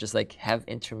or just like have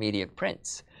intermediate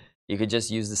prints. You could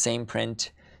just use the same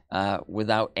print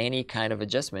without any kind of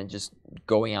adjustment, just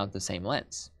going out the same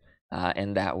lens.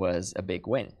 And that was a big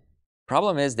win.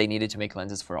 Problem is they needed to make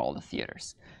lenses for all the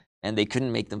theaters, and they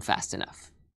couldn't make them fast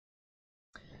enough.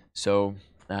 So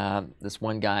this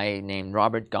one guy named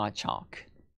Robert Gottschalk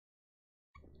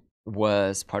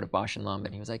was part of Bosch & Lomb,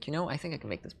 and he was like, you know, I think I can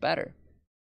make this better.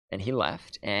 And he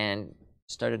left and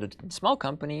started a small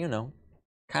company, you know,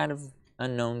 kind of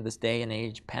unknown this day and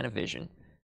age, Panavision.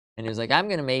 And he was like, I'm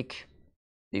going to make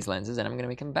these lenses, and I'm going to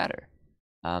make them better.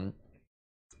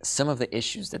 some of the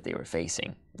issues that they were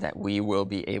facing that we will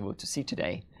be able to see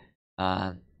today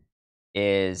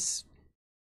is,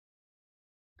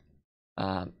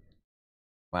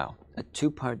 wow, a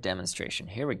two-part demonstration.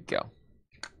 Here we go.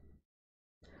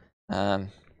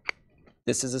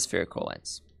 This is a spherical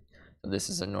lens. So this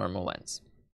is a normal lens.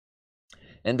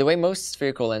 And the way most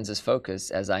spherical lenses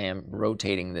focus, as I am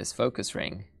rotating this focus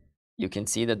ring, you can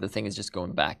see that the thing is just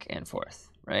going back and forth,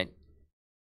 right?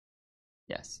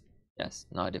 Yes, yes,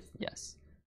 not if, yes.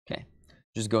 Okay,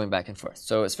 just going back and forth.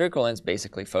 So a spherical lens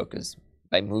basically focuses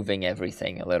by moving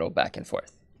everything a little back and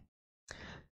forth.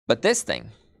 But this thing,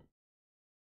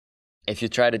 if you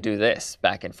try to do this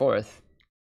back and forth,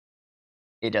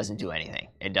 it doesn't do anything.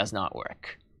 It does not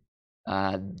work.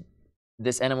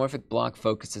 This anamorphic block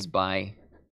focuses by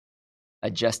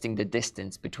adjusting the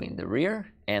distance between the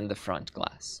rear and the front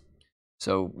glass.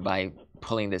 So by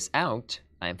pulling this out,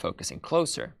 I am focusing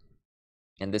closer.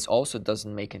 And this also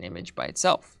doesn't make an image by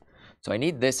itself. So I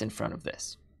need this in front of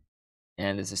this.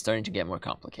 And this is starting to get more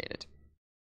complicated.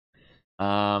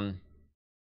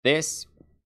 This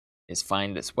is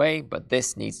fine this way, but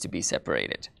this needs to be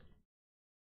separated.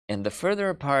 And the further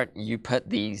apart you put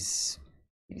these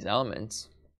elements,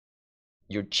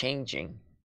 you're changing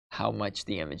how much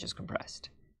the image is compressed.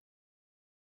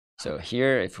 So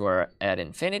here, if we're at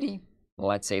infinity,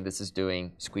 let's say this is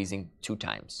squeezing 2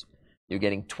 times. You're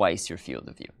getting twice your field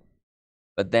of view.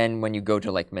 But then when you go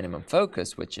to like minimum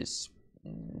focus, which is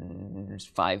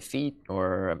 5 feet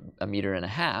or 1.5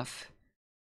 meters,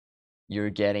 you're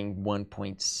getting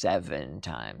 1.7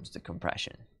 times the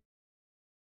compression.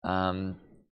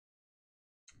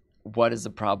 What is the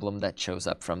problem that shows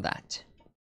up from that?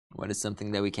 What is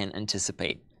something that we can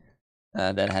anticipate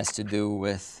that has to do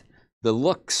with the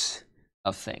looks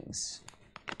of things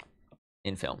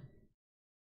in film?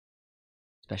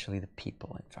 Especially the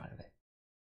people in front of it.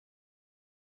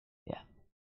 Yeah.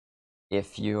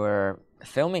 If you're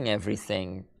filming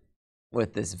everything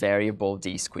with this variable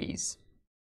D-squeeze,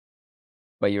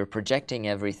 but you're projecting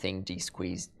everything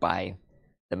D-squeezed by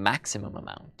the maximum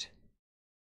amount,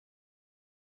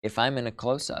 if I'm in a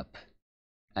close-up,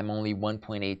 I'm only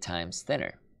 1.8 times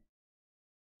thinner.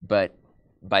 But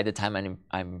by the time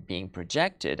I'm being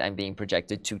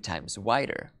projected 2 times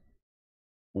wider,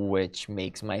 which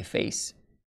makes my face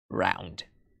round.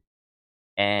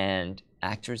 And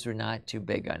actors were not too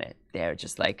big on it. They're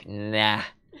just like, nah,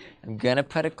 I'm gonna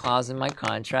put a clause in my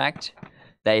contract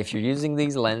that if you're using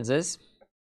these lenses,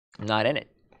 I'm not in it.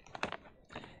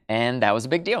 And that was a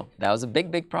big deal. That was a big,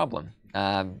 big problem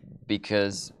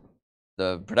because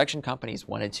the production companies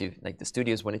wanted to, like the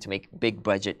studios wanted to make big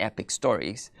budget epic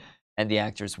stories, and the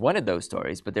actors wanted those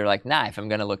stories, but they're like, nah, if I'm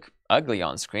gonna look ugly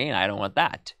on screen, I don't want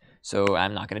that. So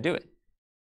I'm not gonna do it.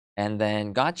 And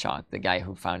then Gottschalk, the guy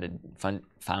who founded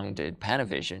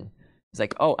Panavision, is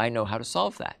like, oh, I know how to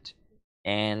solve that.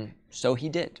 And so he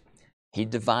did. He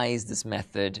devised this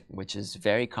method, which is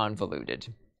very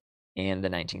convoluted, in the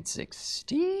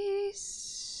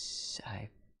 1960s, I'm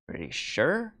pretty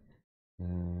sure,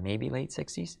 maybe late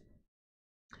 60s.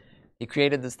 He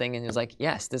created this thing and he was like,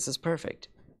 yes, this is perfect,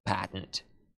 patent.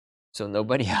 So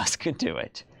nobody else could do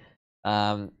it.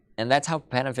 And that's how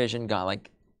Panavision got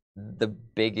like the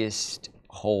biggest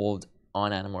hold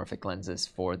on anamorphic lenses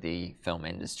for the film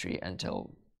industry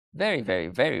until very, very,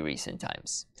 very recent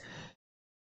times.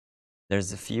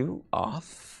 There's a few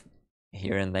off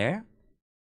here and there,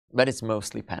 but it's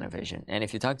mostly Panavision. And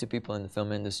if you talk to people in the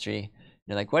film industry,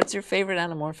 you're like, what's your favorite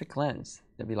anamorphic lens?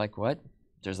 They'll be like, what?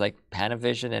 There's like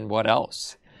Panavision and what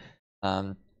else?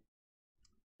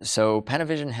 So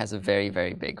Panavision has a very,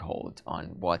 very big hold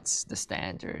on what's the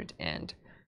standard and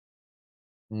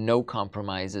no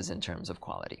compromises in terms of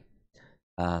quality.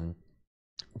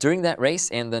 During that race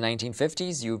in the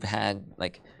 1950s, you've had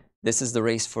like, this is the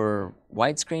race for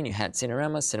widescreen. You had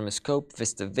Cinerama, CinemaScope,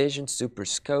 VistaVision,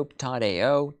 SuperScope, Todd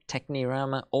AO,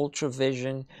 Technirama,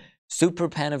 UltraVision, Super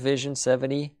Panavision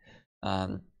 70.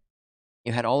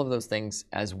 You had all of those things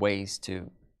as ways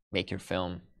to make your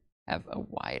film have a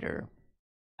wider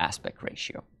aspect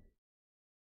ratio.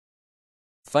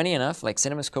 Funny enough, like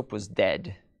CinemaScope was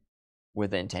dead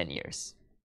within 10 years,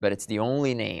 but it's the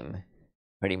only name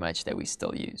pretty much that we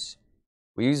still use.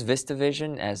 We use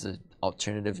VistaVision as an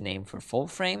alternative name for full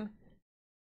frame,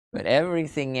 but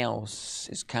everything else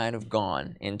is kind of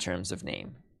gone in terms of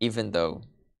name, even though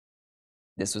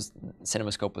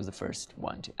CinemaScope was the first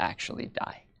one to actually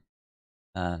die.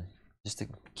 Just a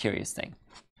curious thing.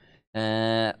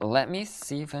 Let me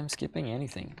see if I'm skipping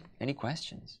anything. Any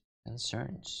questions,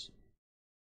 concerns,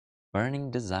 burning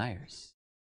desires?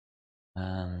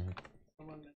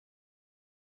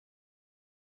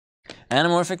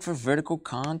 Anamorphic for vertical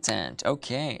content.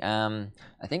 Okay.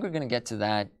 I think we're gonna get to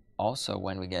that also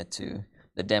when we get to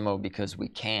the demo because we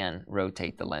can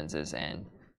rotate the lenses and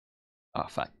oh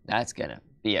fuck, that's gonna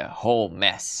be a whole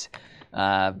mess.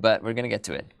 But we're gonna get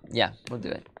to it. Yeah, we'll do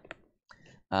it.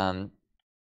 And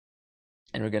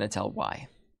we're gonna tell why.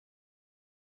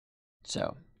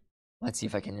 So let's see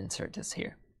if I can insert this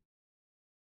here.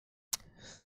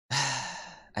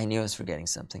 I knew I was forgetting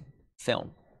something.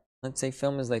 Film. Let's say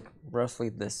film is like roughly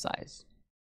this size.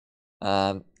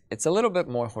 It's a little bit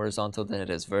more horizontal than it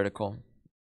is vertical.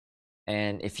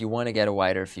 And if you want to get a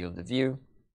wider field of view,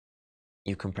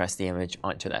 you compress the image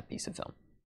onto that piece of film.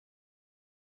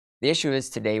 The issue is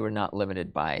today we're not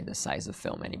limited by the size of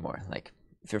film anymore. Like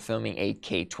if you're filming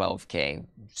 8K, 12K,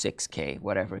 6K,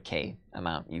 whatever K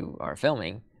amount you are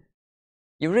filming,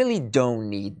 you really don't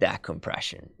need that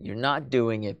compression. You're not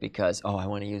doing it because, oh, I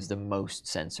want to use the most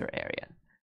sensor area.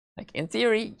 Like in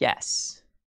theory, yes.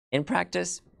 In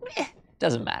practice,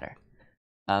 doesn't matter.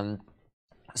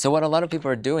 So what a lot of people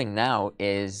are doing now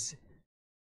is,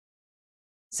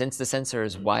 since the sensor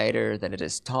is wider than it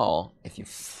is tall, if you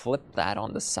flip that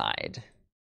on the side,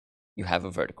 you have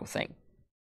a vertical thing.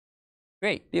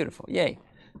 Great, beautiful, yay.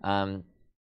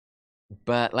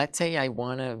 But let's say I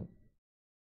want to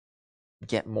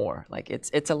get more. Like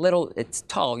it's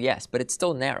tall, yes, but it's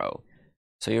still narrow.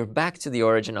 So you're back to the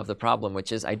origin of the problem,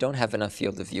 which is I don't have enough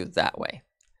field of view that way.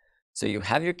 So you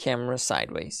have your camera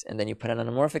sideways, and then you put an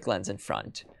anamorphic lens in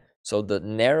front. So the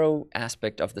narrow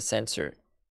aspect of the sensor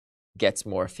gets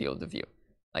more field of view,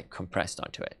 like compressed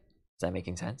onto it. Is that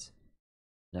making sense?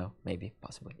 No? Maybe?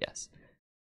 Possibly? Yes.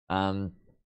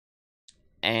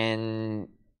 And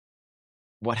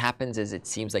what happens is it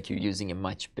seems like you're using a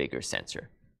much bigger sensor.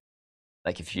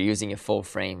 Like if you're using a full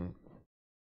frame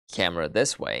camera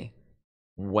this way,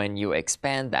 when you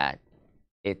expand that,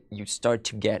 you start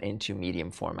to get into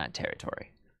medium format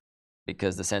territory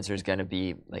because the sensor is going to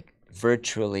be like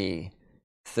virtually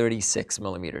 36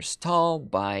 millimeters tall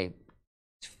by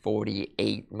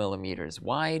 48 millimeters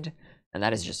wide, and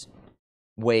that is just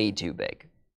way too big.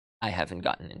 I haven't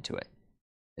gotten into it.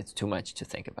 It's too much to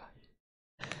think about.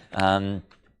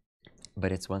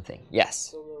 But it's one thing.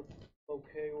 Yes? So the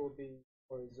bokeh will be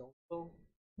horizontal?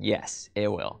 Yes, it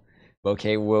will.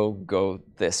 Bokeh will go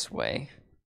this way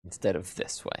instead of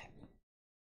this way.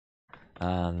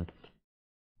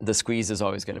 The squeeze is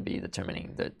always going to be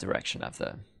determining the direction of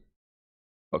the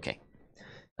bokeh.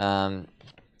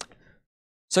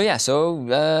 So yeah,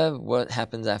 what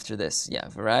happens after this? Yeah,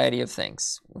 variety of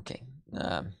things. Okay.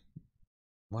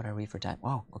 What are we for time?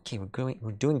 Oh, okay,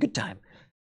 we're doing good time.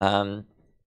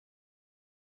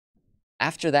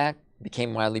 After that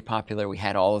became wildly popular, we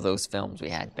had all of those films. We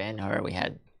had Ben-Hur, we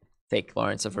had Fake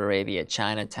Lawrence of Arabia,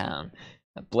 Chinatown,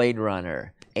 Blade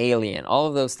Runner, Alien, all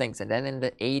of those things. And then in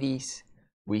the 80s,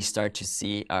 we start to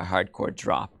see a hardcore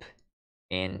drop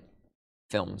in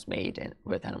films made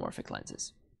with anamorphic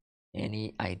lenses.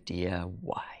 Any idea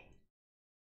why?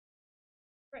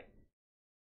 Price.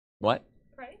 What?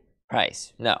 Price?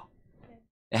 Price. No. Okay.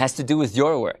 It has to do with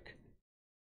your work.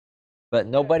 But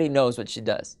nobody knows what she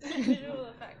does. Visual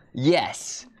effects.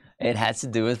 Yes, it has to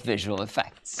do with visual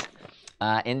effects.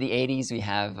 In the 80s, we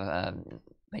have,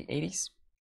 late 80s,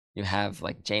 you have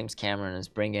like James Cameron is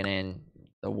bringing in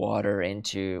the water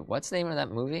into, what's the name of that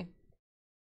movie?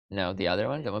 No, the other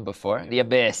one, the one before? The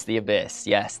Abyss, The Abyss.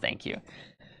 Yes, thank you.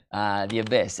 The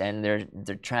Abyss, and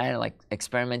they're trying to like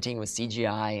experimenting with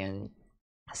CGI and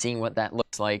seeing what that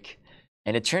looks like.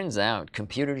 And it turns out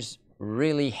computers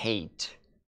really hate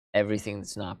everything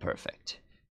that's not perfect.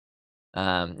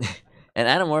 And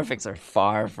anamorphics are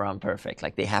far from perfect.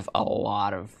 Like they have a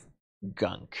lot of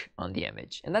gunk on the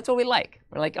image, and that's what we like.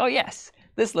 We're like, oh yes,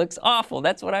 this looks awful.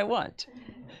 That's what I want.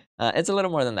 It's a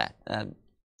little more than that.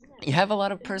 You have a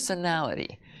lot of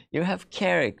personality. You have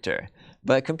character,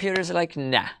 but computers are like,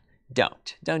 nah,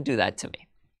 don't do that to me.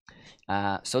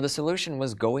 So the solution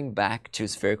was going back to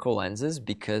spherical lenses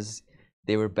because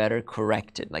they were better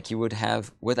corrected. Like you would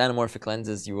have, with anamorphic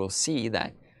lenses, you will see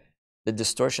that the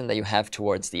distortion that you have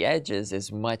towards the edges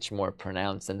is much more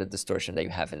pronounced than the distortion that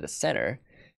you have in the center,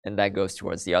 and that goes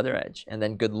towards the other edge. And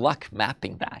then good luck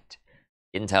mapping that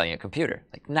in telling a computer.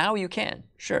 Like now you can,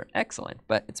 sure, excellent,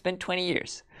 but it's been 20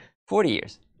 years, 40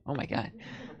 years. Oh my God.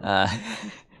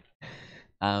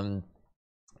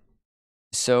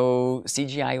 So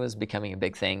CGI was becoming a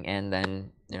big thing, and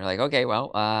then they're like, okay,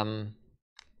 well,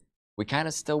 we kind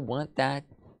of still want that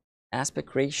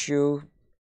aspect ratio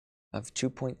of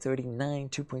 2.39,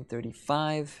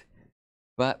 2.35,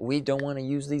 but we don't want to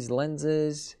use these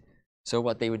lenses. So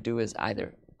what they would do is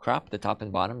either crop the top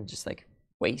and bottom, just like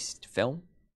waste film,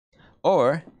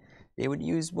 or they would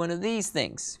use one of these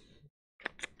things.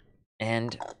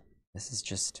 And this is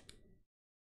just,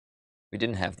 we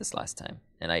didn't have this last time,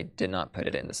 and I did not put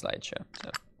it in the slideshow.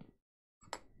 So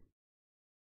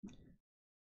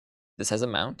this has a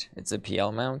mount. It's a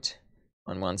PL mount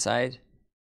on one side.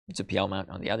 It's a PL mount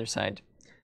on the other side.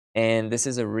 And this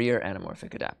is a rear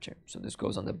anamorphic adapter. So this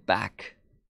goes on the back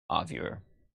of your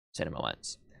cinema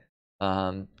lens.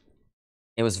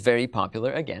 It was very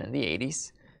popular, again, in the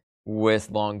 80s with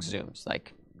long zooms,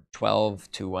 like 12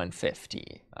 to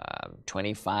 150,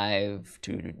 25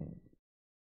 to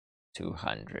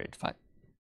 200.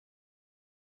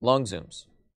 Long zooms,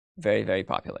 very, very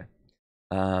popular.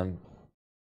 And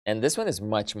this one is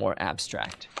much more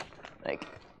abstract. Like,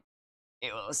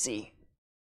 you will see.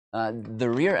 The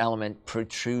rear element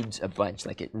protrudes a bunch,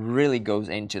 like it really goes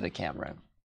into the camera.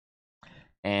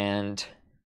 And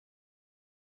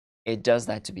it does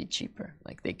that to be cheaper.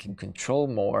 Like they can control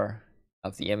more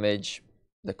of the image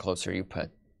the closer you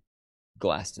put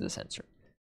glass to the sensor.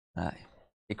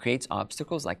 It creates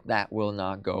obstacles like that will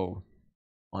not go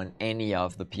on any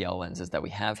of the PL lenses that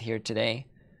we have here today.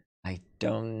 I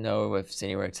don't know if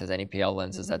Cineworks has any PL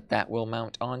lenses that will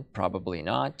mount on. Probably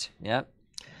not. Yeah.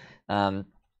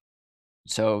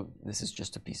 So this is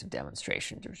just a piece of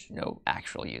demonstration. There's no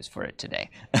actual use for it today.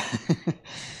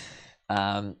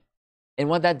 And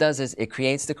what that does is it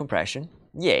creates the compression,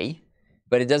 yay,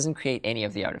 but it doesn't create any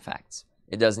of the artifacts.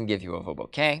 It doesn't give you oval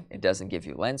bokeh. It doesn't give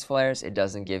you lens flares. It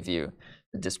doesn't give you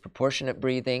the disproportionate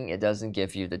breathing. It doesn't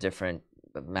give you the different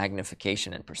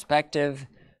magnification and perspective.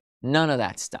 None of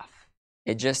that stuff.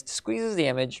 It just squeezes the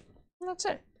image, and that's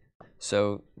it.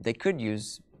 So they could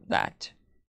use that,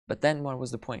 but then what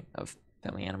was the point of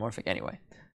filming anamorphic anyway?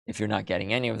 If you're not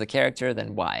getting any of the character,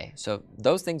 then why? So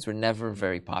those things were never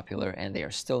very popular, and they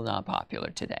are still not popular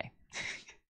today.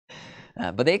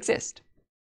 But they exist.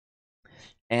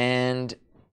 And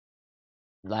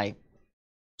like,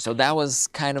 so that was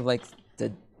kind of like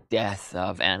the death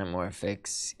of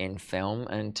anamorphics in film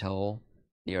until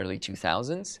the early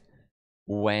 2000s,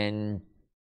 when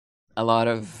a lot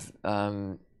of,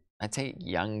 I'd say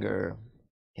younger, I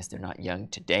guess they're not young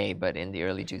today, but in the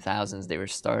early 2000s, they were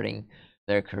starting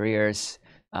their careers.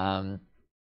 And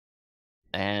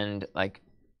like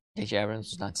J.J. Abrams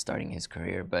was not starting his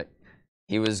career, but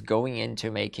he was going into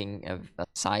making a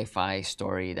sci-fi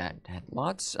story that had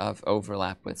lots of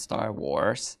overlap with Star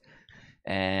Wars.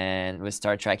 And with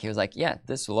Star Trek, he was like, yeah,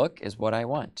 this look is what I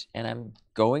want. And I'm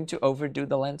going to overdo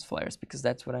the lens flares because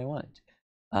that's what I want.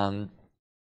 And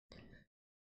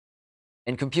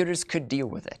computers could deal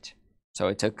with it. So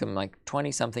it took them like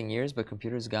 20-something years, but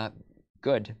computers got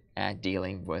good at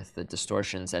dealing with the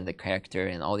distortions and the character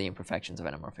and all the imperfections of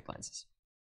anamorphic lenses.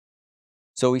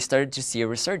 So we started to see a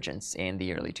resurgence in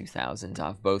the early 2000s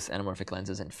of both anamorphic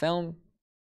lenses in film,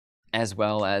 as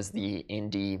well as the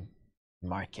indie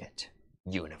market,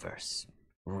 universe,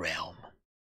 realm,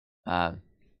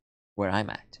 where I'm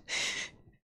at.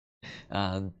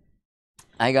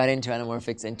 I got into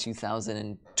anamorphics in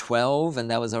 2012, and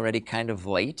that was already kind of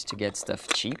late to get stuff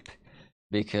cheap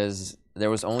because there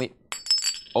was only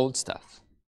old stuff.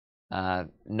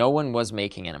 No one was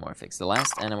making anamorphics. The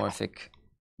last anamorphic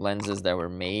lenses that were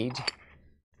made,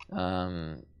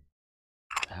 how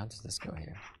does this go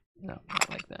here? No, not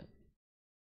like that.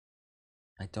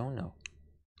 I don't know.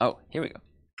 Oh, here we go.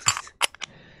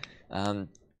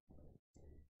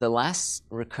 The last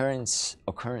occurrence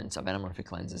of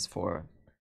anamorphic lenses for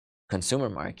consumer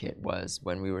market was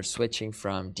when we were switching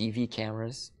from DV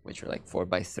cameras, which were like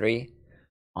 4x3,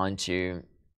 onto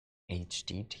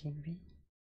HD TV,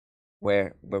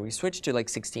 where we switched to like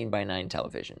 16:9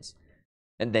 televisions.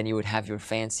 And then you would have your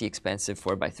fancy, expensive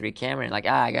 4x3 camera, and like,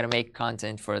 I gotta make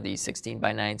content for these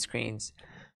 16:9 screens.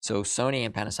 So Sony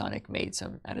and Panasonic made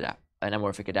some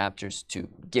anamorphic adapters to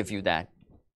give you that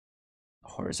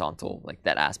horizontal, like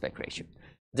that aspect ratio.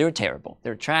 They were terrible. They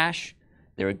were trash.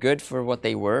 They were good for what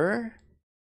they were,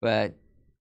 but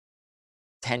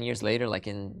 10 years later, like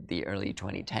in the early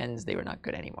 2010s, they were not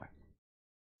good anymore.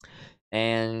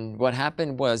 And what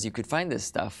happened was you could find this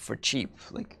stuff for cheap.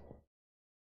 Like,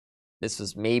 this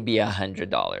was maybe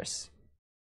 $100.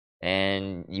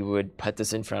 And you would put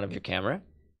this in front of your camera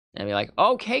and be like,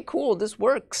 okay, cool, this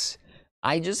works.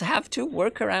 I just have to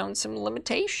work around some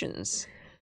limitations.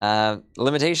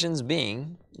 Limitations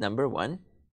being, number one,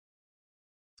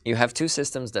 you have two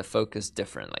systems that focus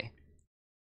differently.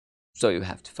 So you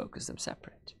have to focus them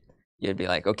separate. You'd be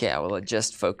like, okay, I will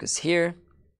adjust focus here,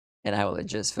 and I will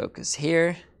adjust focus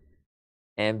here,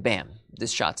 and bam,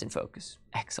 this shot's in focus.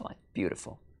 Excellent,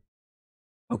 beautiful.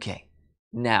 Okay,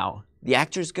 now the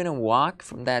actor's gonna walk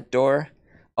from that door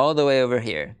all the way over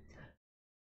here.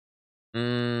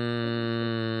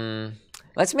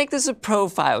 Let's make this a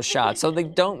profile shot so they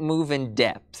don't move in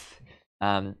depth.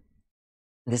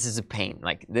 This is a pain.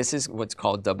 Like, this is what's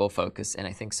called double focus, and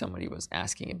I think somebody was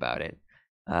asking about it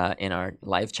in our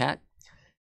live chat.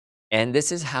 And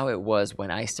this is how it was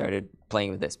when I started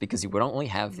playing with this, because you would only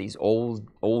have these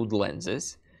old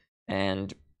lenses,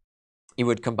 and you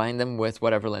would combine them with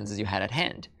whatever lenses you had at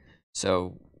hand.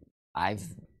 So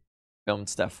I've filmed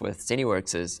stuff with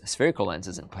Cineworks' spherical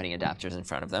lenses and putting adapters in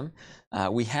front of them.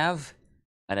 We have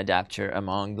an adapter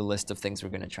among the list of things we're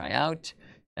going to try out,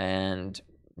 and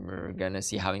we're going to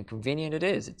see how inconvenient it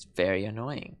is. It's very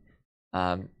annoying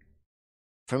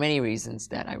for many reasons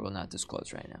that I will not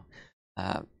disclose right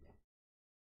now.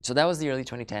 So that was the early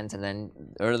 2010s, and then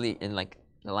early in like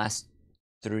the last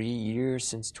 3 years,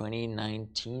 since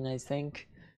 2019, I think,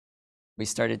 we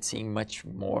started seeing much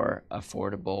more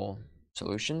affordable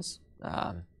solutions.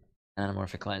 An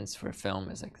anamorphic lens for film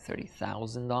is like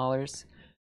 $30,000.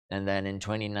 And then in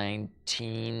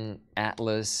 2019,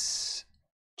 Atlas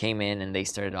came in and they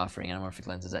started offering anamorphic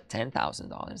lenses at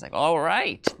 $10,000. Like, all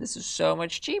right, this is so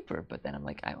much cheaper. But then I'm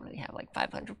like, I only have like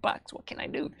 $500. What can I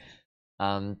do?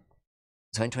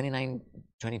 So in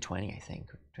 2020, I think,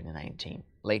 2019,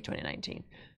 late 2019,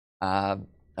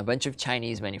 a bunch of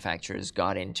Chinese manufacturers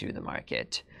got into the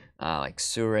market, like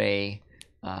Suray,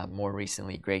 more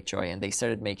recently Greatjoy, and they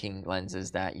started making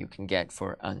lenses that you can get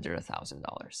for under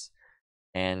 $1,000.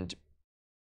 And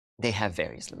they have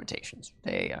various limitations.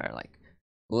 They are like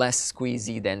less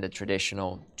squeezy than the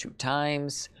traditional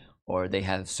 2x, or they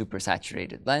have super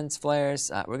saturated lens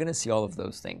flares. We're going to see all of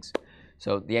those things.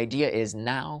 So the idea is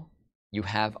now you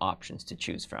have options to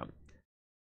choose from.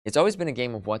 It's always been a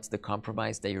game of what's the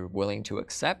compromise that you're willing to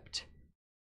accept.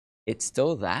 It's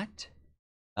still that,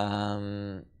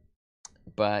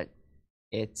 but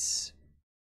it's,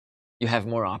 you have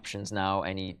more options now,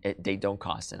 and they don't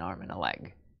cost an arm and a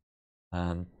leg.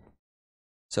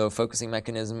 So focusing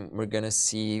mechanism, we're gonna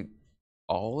see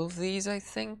all of these, I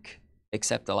think,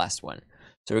 except the last one.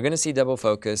 So we're gonna see double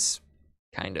focus,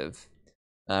 kind of.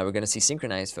 We're gonna see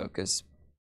synchronized focus,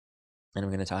 and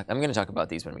I'm gonna talk about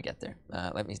these when we get there.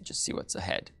 Let me just see what's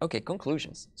ahead. Okay,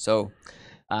 conclusions. So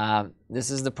this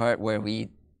is the part where we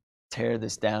tear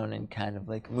this down and kind of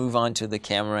like move on to the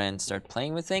camera and start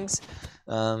playing with things.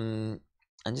 I'm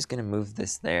just gonna move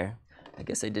this there. I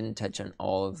guess I didn't touch on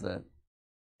all of the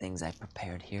things I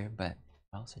prepared here, but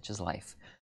well, such is life.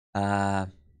 Yeah,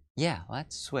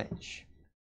 let's switch.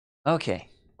 Okay.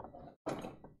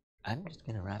 I'm just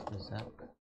gonna wrap this up.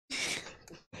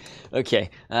 Okay,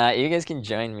 you guys can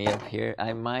join me up here.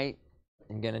 I'm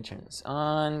gonna turn this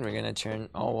on. We're gonna turn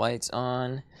all lights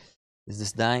on. Is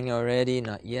this dying already?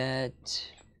 Not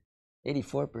yet.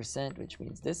 84%, which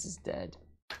means this is dead.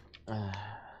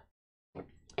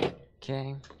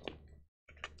 Okay.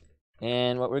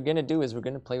 And what we're gonna do is we're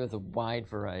gonna play with a wide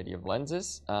variety of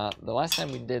lenses. The last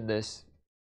time we did this,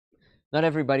 not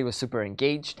everybody was super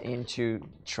engaged into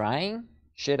trying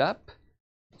shit up.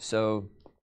 So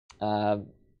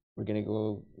we're gonna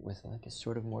go with like a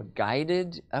sort of more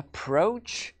guided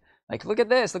approach. Like, look at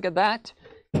this, look at that.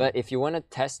 But if you want to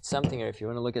test something, or if you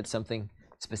want to look at something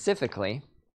specifically,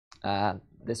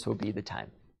 this will be the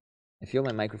time. I feel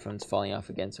my microphone's falling off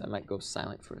again, so I might go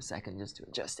silent for a second just to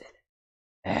adjust it.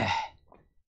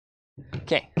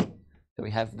 Okay, so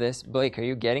we have this. Blake, are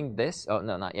you getting this? Oh,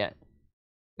 no, not yet.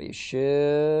 But you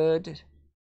should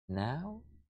now.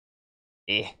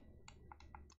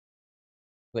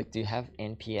 Blake, do you have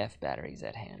NPF batteries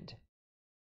at hand?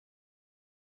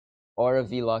 Or a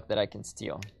V-Lock that I can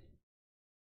steal?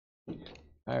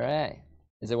 All right.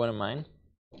 Is it one of mine?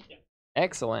 Yeah.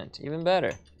 Excellent. Even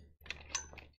better.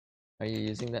 Are you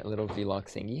using that little V-Lock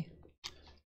thingy?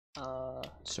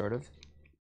 Sort of.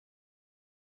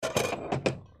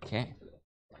 Okay.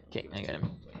 Okay, I got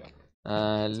him.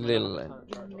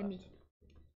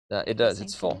 It does.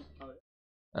 It's full.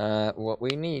 What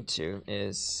we need to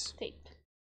is tape.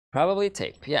 Probably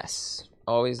tape. Yes,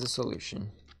 always the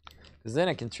solution. Because then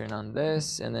I can turn on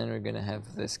this, and then we're gonna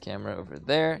have this camera over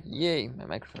there. Yay! My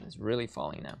microphone is really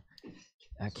falling now.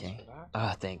 Okay.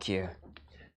 Oh, thank you.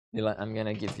 I'm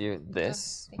gonna give you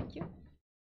this. Thank you.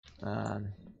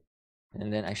 And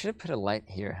then I should have put a light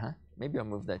here, huh? Maybe I'll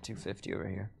move that 250 over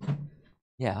here.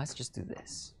 Yeah, let's just do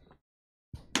this.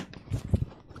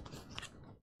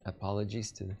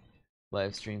 Apologies to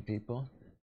live stream people.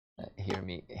 Hear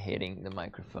me hitting the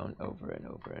microphone over and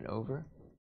over and over.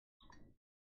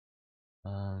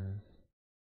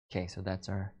 Okay, so that's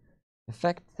our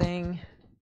effect thing.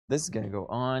 This is gonna go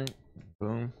on.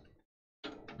 Boom.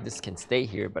 This can stay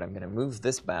here, but I'm gonna move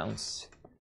this bounce.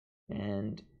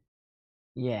 And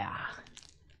yeah.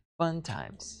 Fun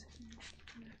times.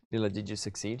 Lila, did you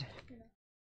succeed?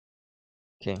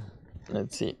 Okay,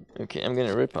 let's see. Okay, I'm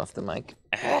gonna rip off the mic.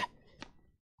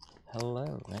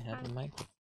 Hello, I have a mic.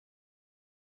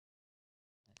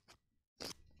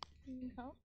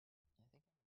 No.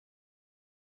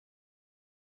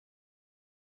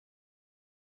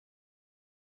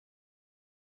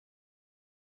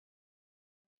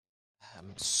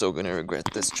 I'm so gonna regret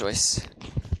this choice.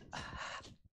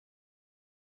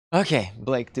 Okay,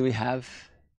 Blake, do we have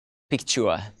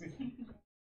picture?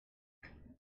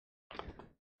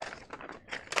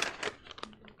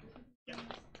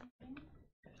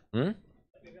 Hmm?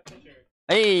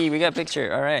 Hey, we got a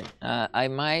picture. All right. I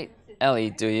might. Ellie,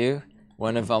 do you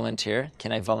want to volunteer?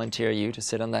 Can I volunteer you to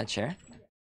sit on that chair?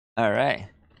 All right.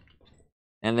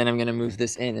 And then I'm going to move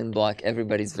this in and block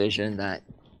everybody's vision that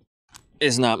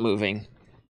is not moving,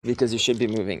 because you should be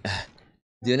moving.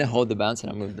 Do you want to hold the bounce and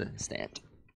I'll move the stand?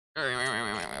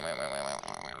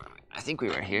 I think we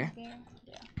were here.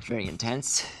 Very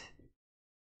intense.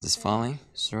 This falling,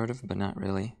 sort of, but not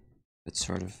really. But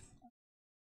sort of.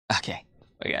 Okay,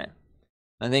 we got it.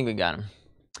 I think we got him.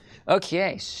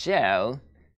 Okay, so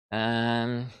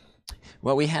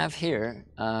what we have here,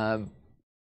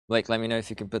 Blake, let me know if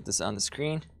you can put this on the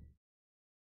screen.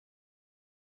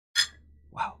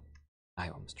 Wow, I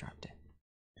almost dropped it.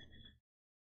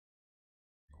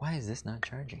 Why is this not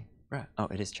charging? Bruh. Oh,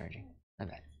 it is charging. My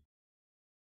bad.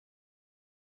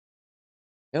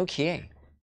 Okay,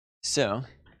 so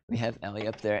we have Ellie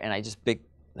up there, and I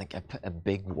put a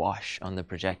big wash on the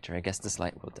projector. I guess this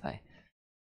light will die.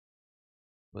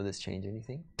 Will this change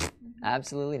anything?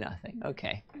 Absolutely nothing.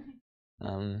 Okay.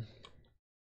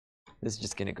 This is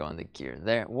just gonna go on the gear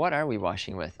there. What are we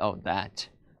washing with? Oh, that.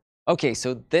 Okay,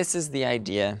 so this is the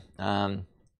idea.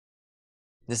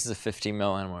 This is a 50mm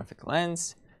anamorphic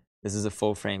lens. This is a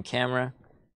full frame camera,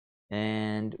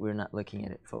 and we're not looking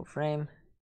at it full frame.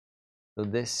 So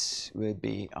this would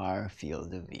be our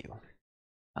field of view.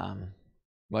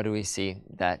 What do we see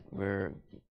that we're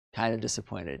kind of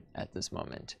disappointed at this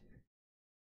moment?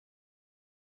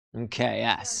 Okay,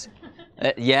 yes.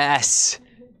 Yes.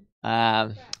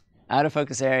 Out of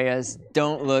focus areas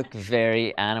don't look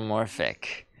very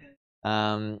anamorphic.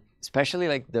 Especially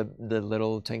like the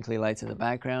little twinkly lights in the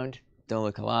background don't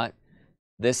look a lot.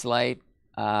 This light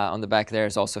on the back there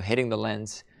is also hitting the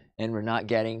lens, and we're not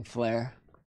getting flare,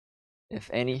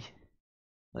 if any.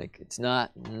 Like, it's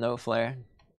no flare.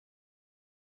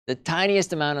 The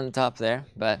tiniest amount on the top there,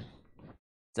 but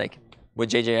it's like,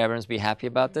 would J.J. Abrams be happy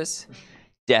about this?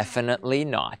 Definitely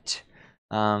not.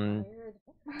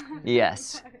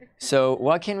 Yes. So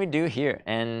what can we do here?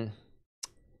 And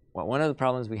well, one of the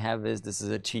problems we have is this is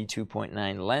a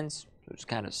T2.9 lens, so it's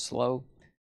kind of slow.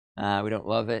 We don't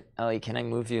love it. Ellie, can I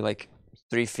move you like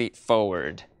 3 feet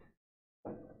forward?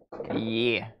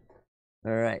 Yeah.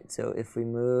 All right, so if we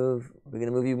move, we're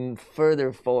gonna move you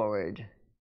further forward.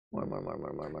 More.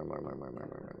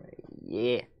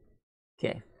 Yeah.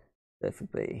 Okay. So if we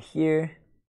put it here.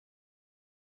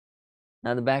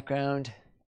 Now the background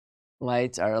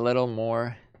lights are a little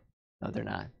more. No, they're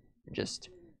not. They're just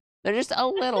a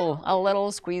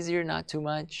little squeezier, not too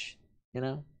much. You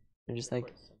know, they're just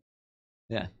like,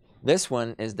 yeah. This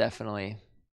one is definitely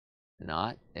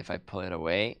not. If I pull it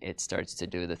away, it starts to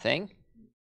do the thing.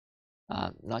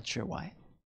 Not sure why.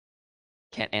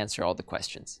 Can't answer all the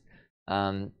questions.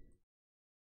 But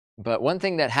one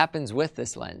thing that happens with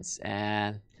this lens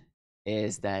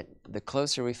is that the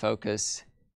closer we focus,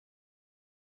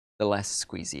 the less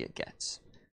squeezy it gets.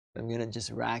 I'm gonna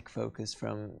just rack focus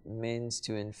from mins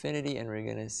to infinity, and we're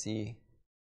gonna see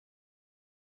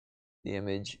the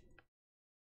image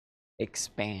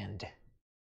expand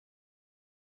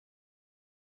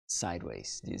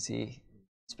sideways. Do you see?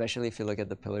 Especially if you look at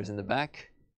the pillars in the back,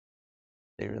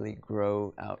 they really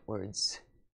grow outwards,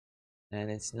 and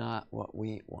it's not what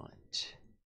we want.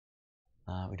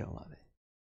 We don't love it.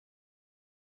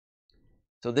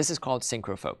 So this is called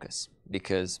synchro focus,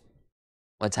 because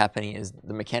what's happening is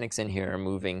the mechanics in here are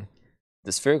moving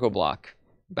the spherical block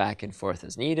back and forth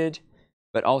as needed,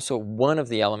 but also one of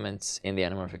the elements in the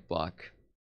anamorphic block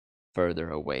further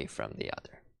away from the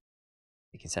other.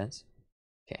 Making sense?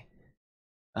 Okay.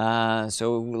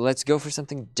 So let's go for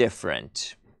something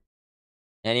different.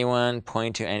 Anyone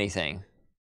point to anything,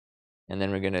 and then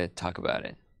we're gonna talk about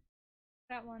it.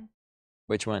 That one.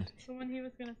 Which one? The one he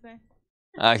was gonna say.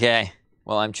 Okay.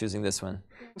 Well, I'm choosing this one.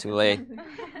 Too late.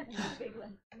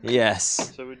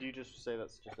 Yes. So would you just say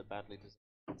that's just a badly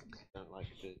designed? You don't like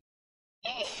the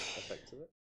effects of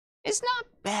it? It's not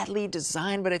badly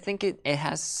designed, but I think it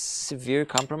has severe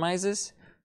compromises.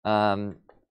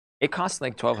 it costs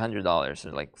like $1,200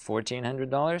 or like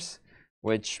 $1,400,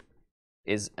 which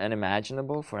is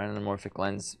unimaginable for an anamorphic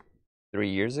lens 3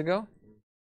 years ago.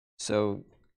 So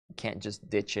you can't just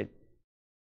ditch it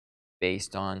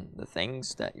based on the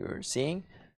things that you're seeing.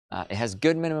 It has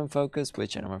good minimum focus,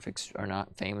 which anamorphics are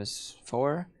not famous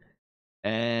for.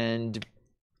 And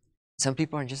some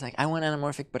people are just like, I want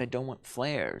anamorphic, but I don't want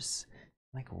flares.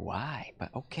 I'm like, why?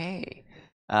 But okay.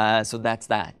 So that's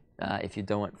that. If you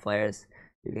don't want flares,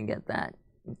 you can get that.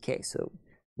 Okay, so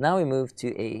now we move to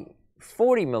a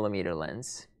 40mm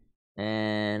lens.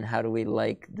 And how do we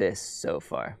like this so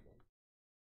far?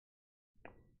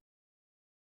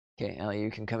 Okay, Ellie,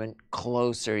 you can come in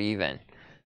closer even.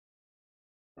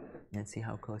 And see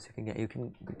how close you can get. You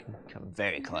can come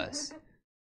very close.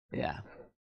 Yeah.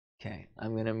 Okay,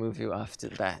 I'm gonna move you off to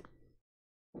that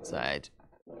side.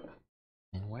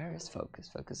 And where is focus?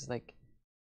 Focus is like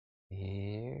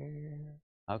here.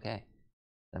 Okay.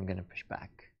 I'm gonna push back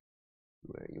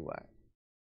to where you are.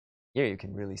 Here you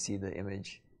can really see the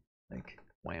image. Like,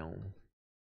 wow.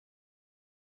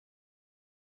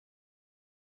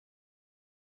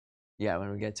 Yeah,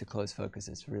 when we get to close focus,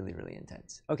 it's really, really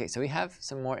intense. Okay, so we have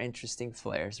some more interesting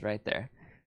flares right there.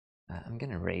 I'm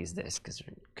gonna raise this because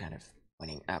we're kind of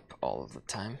pointing up all of the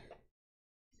time.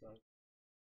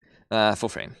 Full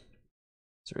frame.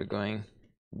 So we're going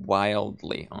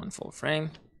wildly on full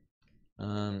frame.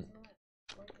 Oh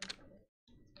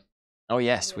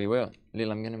yes, we will.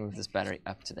 Lil, I'm gonna move this battery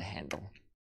up to the handle.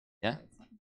 Yeah?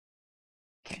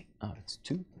 Okay. Oh, it's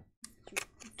 2.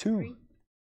 2.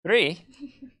 3?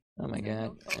 Oh my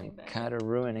god, I'm kind of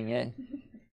ruining it.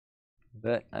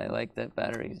 But I like that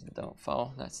batteries don't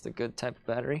fall. That's the good type of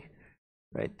battery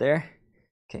right there.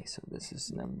 Okay, so this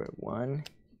is number 1.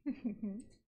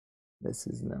 This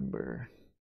is number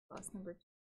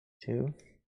 2.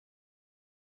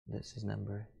 This is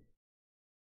number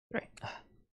 3.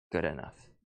 Good enough.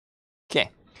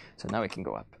 Okay, so now we can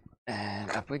go up.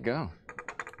 And up we go.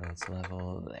 Let's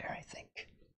level there, I think.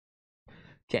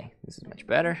 Okay, this is much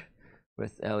better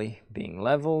with Ellie being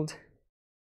leveled.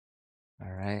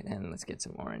 All right, and let's get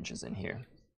some oranges in here.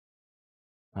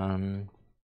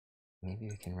 Maybe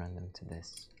we can run them to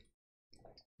this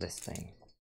thing.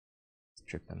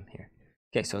 Strip them here.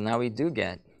 Okay, so now we do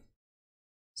get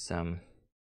some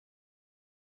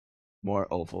more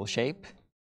oval shape.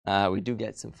 We do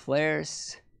get some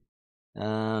flares.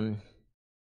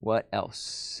 What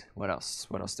else? What else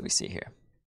do we see here?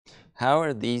 How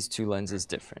are these two lenses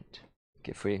different?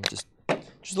 If we just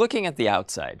looking at the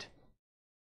outside.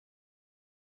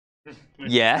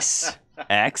 Yes,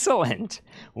 excellent.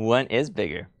 One is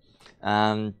bigger.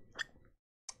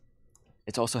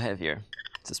 It's also heavier.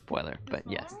 It's a spoiler, but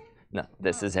yes. No,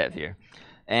 this is heavier.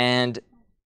 And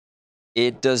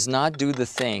it does not do the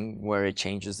thing where it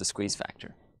changes the squeeze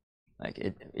factor. Like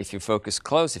if you focus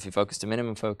close, if you focus to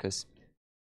minimum focus,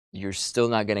 you're still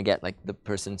not going to get like the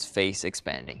person's face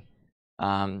expanding.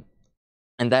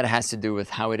 And that has to do with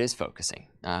how it is focusing.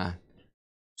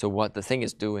 So what the thing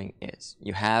is doing is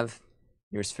you have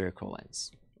your spherical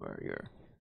lens, or your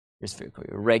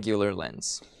regular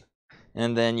lens.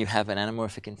 And then you have an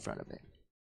anamorphic in front of it.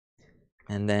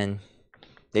 And then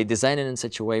they design it in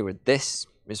such a way where this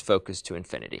is focused to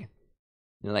infinity.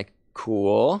 You're like,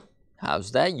 cool,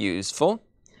 how's that useful?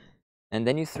 And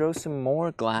then you throw some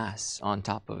more glass on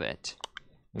top of it,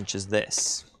 which is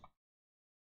this.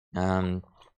 And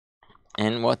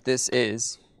what this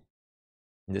is,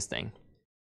 this thing,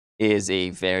 is a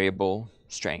variable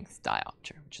strength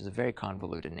diopter, which is a very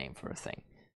convoluted name for a thing.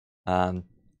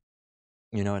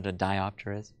 You know what a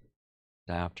diopter is?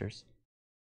 Diopters?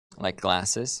 Like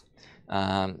glasses.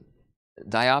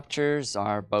 Diopters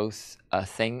are both a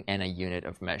thing and a unit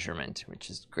of measurement, which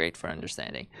is great for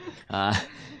understanding.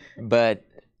 But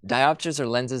diopters are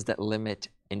lenses that limit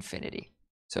infinity.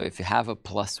 So if you have a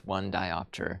 +1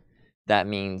 diopter, that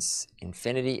means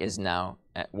infinity is now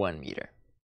at 1 meter.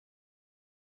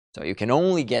 So you can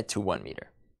only get to 1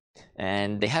 meter.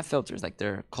 And they have filters, like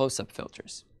they're close-up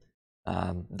filters.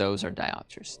 Those are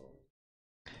diopters.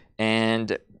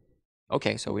 And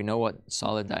okay, so we know what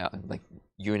solid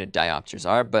unit diopters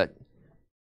are, but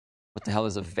what the hell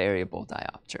is a variable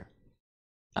diopter?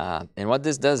 And what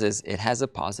this does is it has a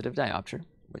positive diopter,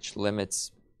 which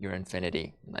limits your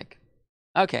infinity. Like,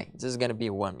 okay, this is going to be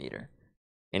 1 meter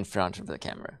in front of the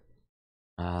camera.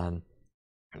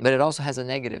 But it also has a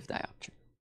negative diopter.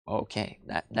 Okay,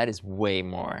 that is way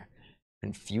more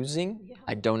confusing. Yeah.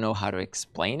 I don't know how to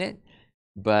explain it,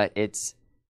 but it's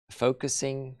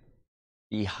focusing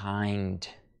behind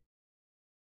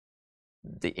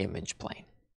the image plane.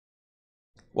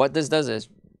 What this does is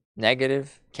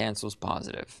negative cancels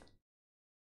positive.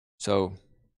 So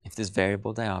if this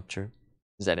variable diopter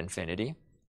is at infinity,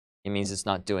 it means it's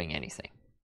not doing anything.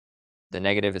 The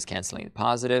negative is canceling the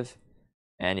positive,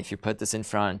 and if you put this in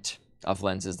front of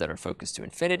lenses that are focused to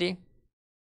infinity,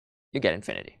 you get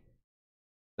infinity.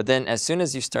 But then as soon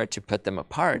as you start to put them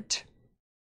apart,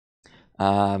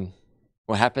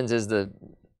 what happens is the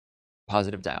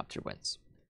positive diopter wins.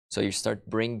 So you start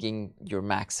bringing your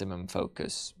maximum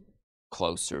focus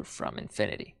closer from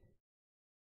infinity.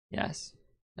 Yes?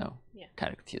 No? Yeah.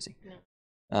 Kind of confusing.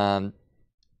 No.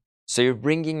 So you're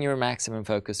bringing your maximum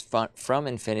focus from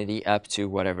infinity up to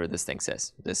whatever this thing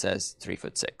says. This says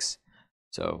 3'6".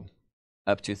 So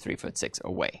up to 3'6"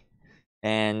 away.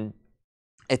 And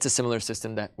it's a similar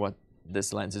system that what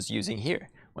this lens is using here.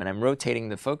 When I'm rotating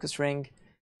the focus ring,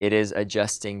 it is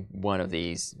adjusting one of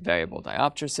these variable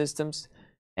diopter systems,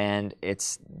 and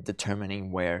it's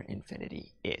determining where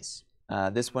infinity is.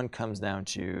 This one comes down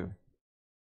to,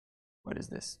 what is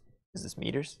this? Is this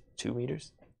meters? 2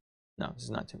 meters? No, this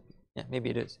is not 2. Yeah, maybe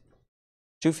it is.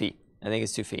 2 feet. I think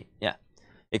it's 2 feet. Yeah.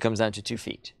 It comes down to 2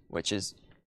 feet, which is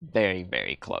very,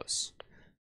 very close.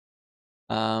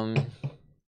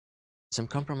 Some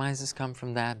compromises come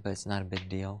from that, but it's not a big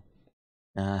deal.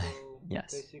 So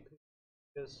yes. basically,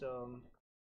 just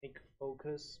make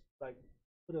focus, like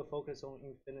put a focus on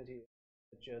infinity,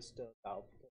 just out.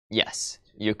 Yes,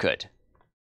 you could.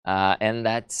 And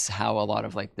that's how a lot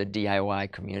of like the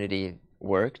DIY community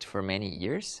worked for many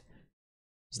years.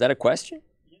 Is that a question?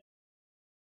 Yeah.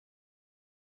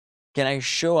 Can I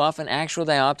show off an actual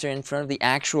diopter in front of the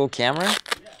actual camera?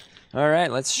 Yeah. All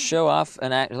right, let's show off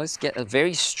let's get a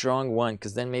very strong one,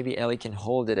 because then maybe Ellie can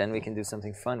hold it and we can do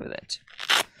something fun with it.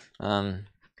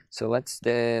 So let's do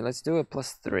a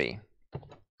 +3.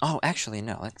 Oh, actually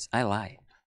no, I lie.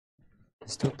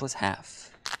 Let's do a +½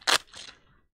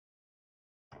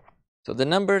 So the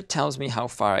number tells me how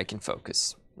far I can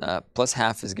focus.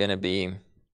 +½ is going to be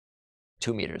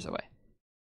 2 meters away.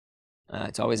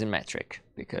 It's always in metric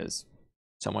because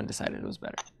someone decided it was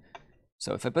better.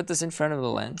 So if I put this in front of the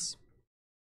lens,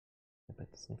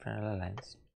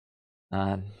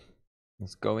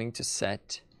 it's going to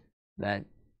set that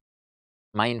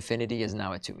my infinity is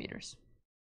now at 2 meters.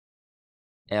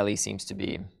 Ellie seems to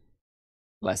be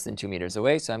less than 2 meters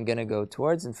away, so I'm going to go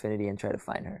towards infinity and try to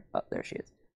find her. Oh, there she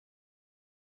is.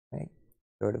 Right?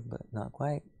 Sort of, but not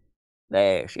quite.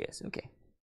 There she is. Okay.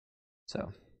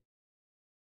 So,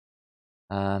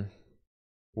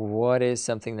 what is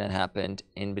something that happened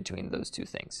in between those two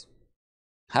things?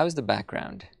 How's the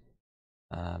background?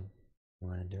 You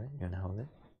want to do it? You want to hold it?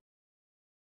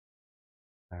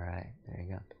 All right. There you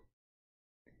go.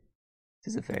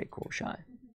 This is a very cool shot.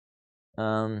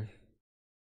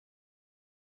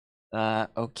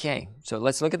 Okay. So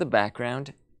let's look at the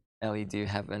background. Ellie, do you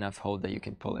have enough hold that you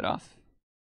can pull it off?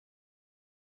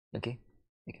 Okay,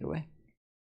 take it away.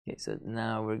 Okay, so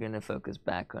now we're gonna focus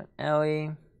back on Ellie.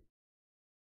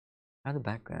 Are the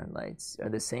background lights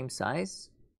the same size,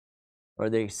 or are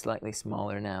they slightly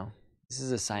smaller now? This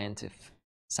is a science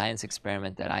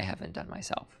experiment that I haven't done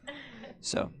myself.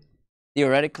 So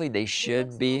theoretically, they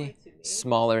should be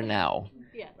smaller now.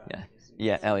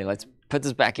 Yeah, Ellie, let's put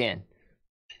this back in.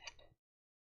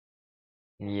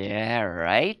 Yeah,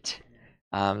 right?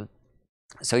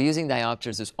 So using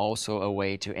diopters is also a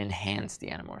way to enhance the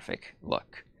anamorphic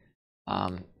look.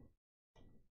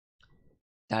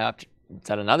 Diopter, is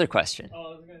that another question? Oh,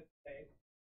 I was gonna say.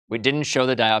 We didn't show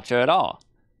the diopter at all.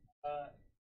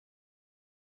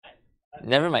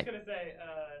 Never mind. I was gonna say,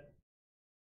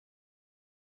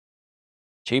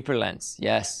 cheaper lens.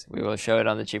 Yes, we will show it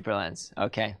on the cheaper lens.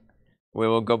 Okay. We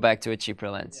will go back to a cheaper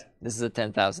lens. Yeah. This is a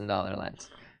 $10,000 lens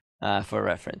for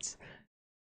reference.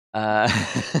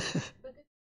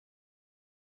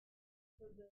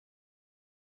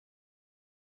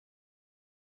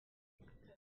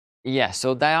 Yeah,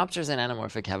 so diopters and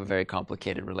anamorphic have a very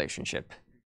complicated relationship,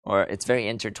 or it's very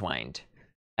intertwined.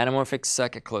 Anamorphics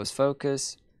suck at close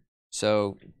focus,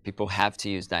 so people have to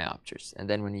use diopters. And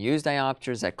then when you use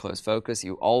diopters at close focus,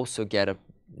 you also get a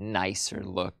nicer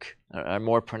look, a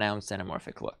more pronounced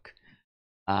anamorphic look,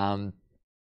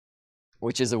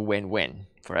 which is a win-win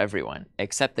for everyone,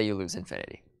 except that you lose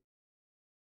infinity.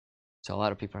 So a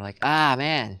lot of people are like, ah,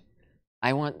 man,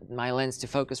 I want my lens to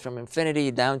focus from infinity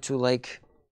down to like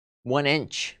 1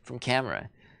 inch from camera,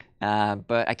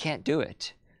 but I can't do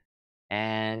it.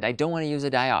 And I don't want to use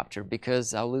a diopter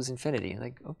because I'll lose infinity.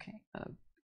 Like, okay,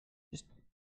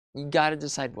 you got to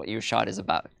decide what your shot is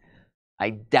about. I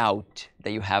doubt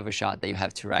that you have a shot that you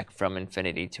have to rack from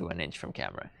infinity to 1 inch from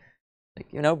camera.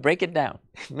 Like, you know, break it down,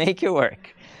 make it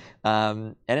work.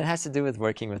 And it has to do with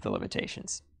working with the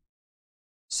limitations.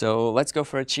 So let's go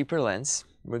for a cheaper lens.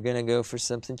 we're gonna go for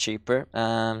something cheaper.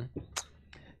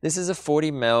 This is a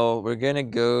 40 mil. We're gonna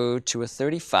go to a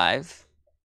 35.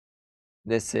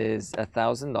 This is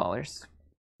 $1,000,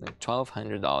 like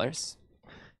 $1,200.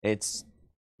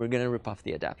 We're gonna rip off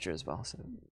the adapter as well, so it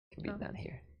can be done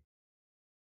here.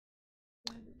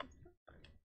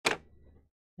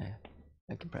 Yeah,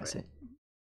 I can press it.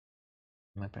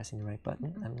 Am I pressing the right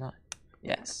button? I'm not.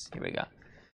 Yes, here we go.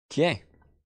 Okay,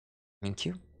 thank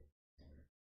you.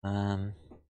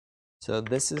 So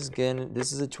this is a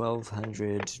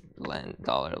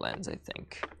 $1,200 lens, I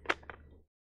think.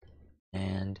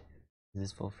 And is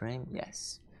this full frame?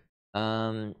 Yes.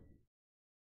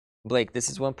 Blake, this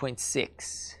is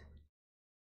 1.6.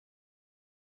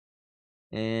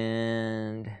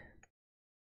 And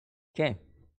okay.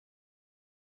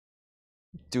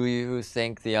 Do you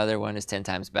think the other one is 10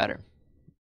 times better?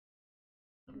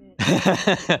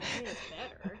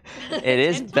 It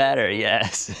is better,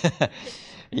 yes.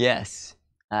 Yes.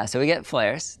 So we get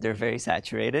flares. They're very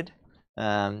saturated.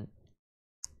 They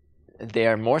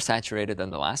are more saturated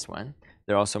than the last one.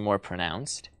 They're also more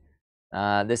pronounced.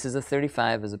 This is a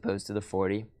 35 as opposed to the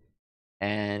 40.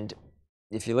 And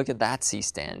if you look at that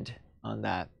C-stand on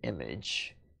that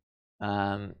image,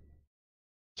 can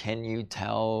you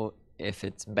tell if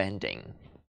it's bending?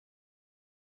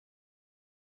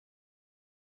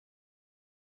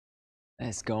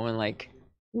 It's going like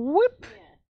whoop,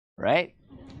 right?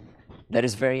 That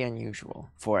is very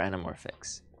unusual for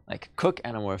anamorphics. Like Cook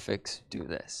anamorphics do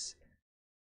this.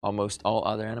 Almost all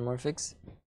other anamorphics,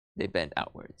 they bend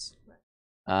outwards.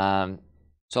 So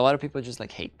a lot of people just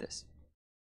like hate this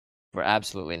for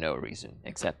absolutely no reason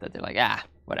except that they're like,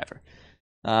 whatever.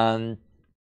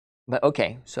 But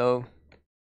okay, so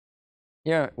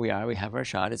here we are. We have our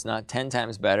shot. It's not 10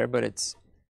 times better, but it's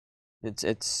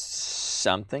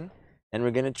something. And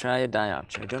we're gonna try a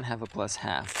diopter. I don't have a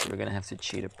 +1/2, so we're gonna have to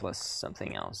cheat a plus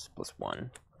something else,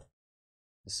 +1.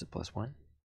 This is a +1.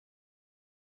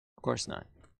 Of course not.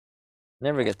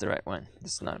 Never get the right one.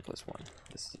 This is not a +1.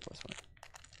 This is a +1.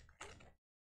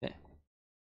 Okay.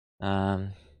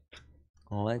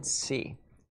 Well, let's see.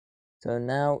 So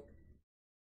now,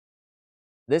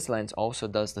 this lens also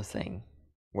does the thing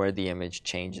where the image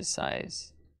changes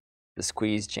size. The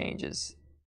squeeze changes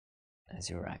as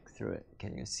you rack through it.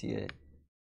 Can you see it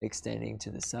extending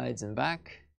to the sides and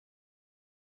back?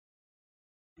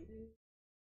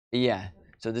 Yeah.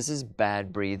 So this is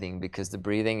bad breathing because the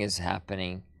breathing is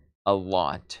happening a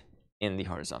lot in the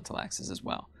horizontal axis as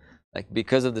well. Like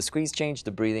because of the squeeze change,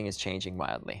 the breathing is changing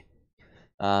wildly.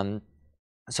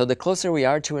 So the closer we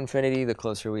are to infinity, the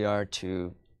closer we are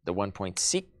to the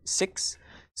 1.6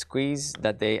 squeeze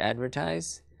that they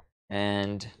advertise.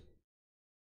 And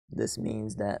this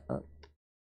means that,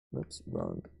 whoops,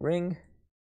 wrong ring.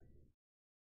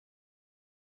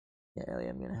 Yeah, Ellie,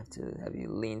 I'm gonna have to have you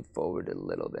lean forward a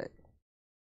little bit.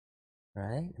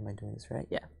 Right? Am I doing this right?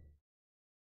 Yeah.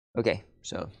 Okay,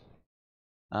 so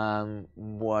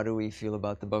what do we feel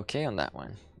about the bokeh on that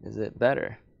one? Is it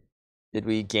better? Did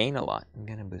we gain a lot? I'm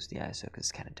gonna boost the ISO because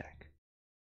it's kind of dark.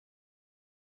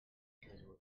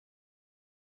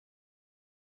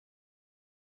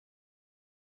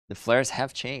 The flares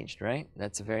have changed, right?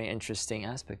 That's a very interesting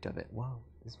aspect of it. Whoa,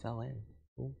 this fell in.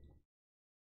 Ooh.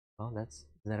 Oh, is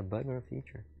that a bug or a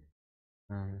feature?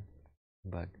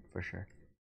 Bug for sure.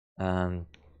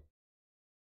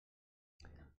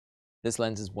 This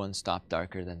lens is one stop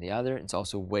darker than the other. It's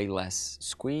also way less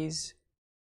squeeze.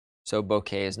 So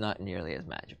bokeh is not nearly as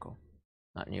magical,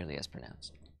 not nearly as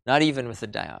pronounced. Not even with the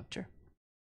diopter.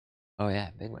 Oh yeah,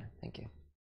 big one. Thank you.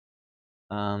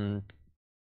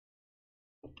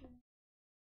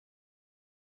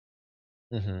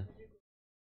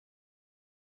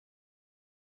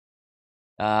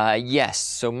 Yes.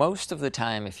 So most of the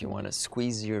time, if you want to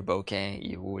squeeze your bokeh,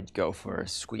 you would go for a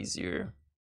squeezier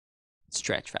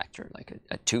stretch factor, like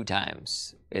a 2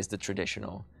 times is the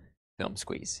traditional film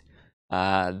squeeze.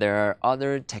 There are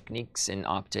other techniques in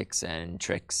optics and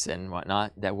tricks and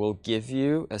whatnot that will give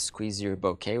you a squeezier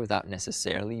bokeh without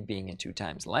necessarily being a 2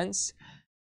 times lens.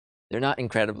 They're not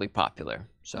incredibly popular,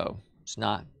 so it's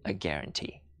not a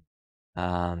guarantee.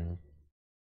 Okay,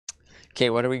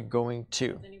 what are we going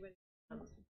to?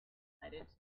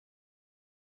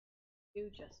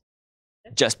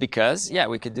 Just because? Yeah,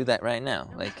 we could do that right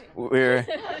now. Like we're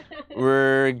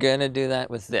gonna do that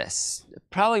with this. It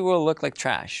probably will look like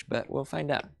trash, but we'll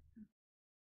find out.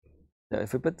 So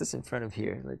if we put this in front of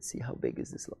here, let's see how big is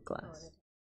this little glass.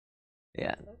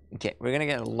 Yeah. Okay, we're gonna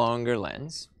get a longer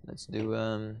lens. Let's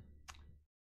do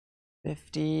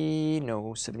 50,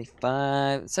 no,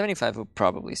 75. 75 will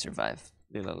probably survive.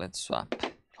 Let's swap.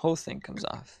 Whole thing comes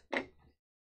off.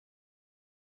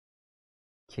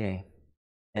 Okay,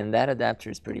 and that adapter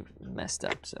is pretty messed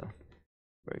up, so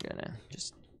we're gonna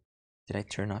just. Did I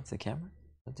turn off the camera?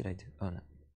 What did I do? Oh no.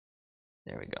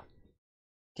 There we go.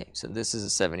 Okay, so this is a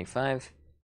 75.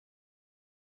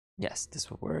 Yes, this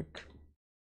will work.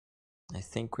 I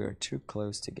think we are too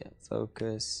close to get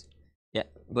focus. Yeah,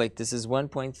 Blake, this is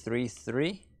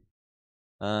 1.33.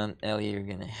 Ellie, you're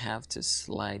gonna have to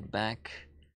slide back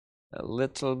a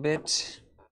little bit.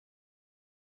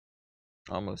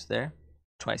 Almost there.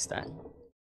 Twice that.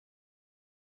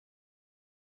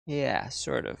 Yeah,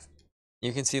 sort of.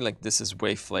 You can see like this is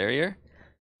way flarier.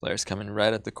 Flare's coming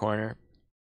right at the corner,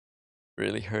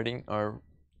 really hurting our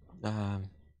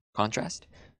contrast.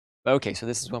 Okay, so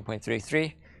this is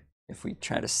 1.33. If we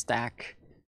try to stack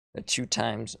the 2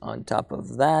 times on top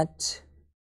of that,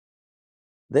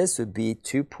 this would be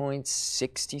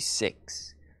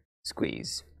 2.66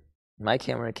 squeeze. My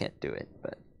camera can't do it,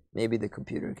 but maybe the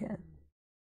computer can.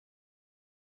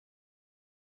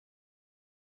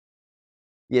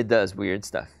 It does weird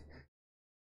stuff.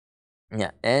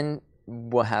 Yeah, and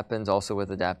what happens also with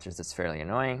adapters that's fairly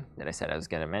annoying, that I said I was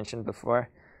going to mention before,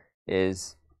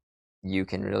 is you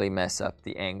can really mess up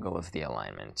the angle of the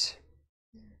alignment,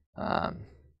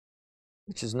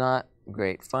 which is not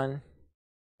great fun.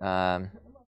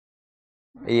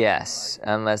 Yes,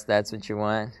 unless that's what you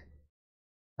want.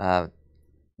 Do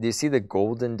you see the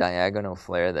golden diagonal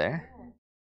flare there?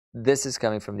 This is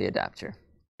coming from the adapter.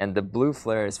 And the blue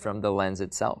flare is from the lens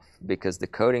itself, because the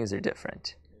coatings are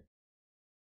different.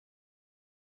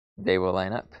 They will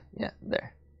line up. Yeah,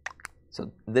 there.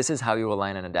 So this is how you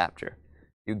align an adapter.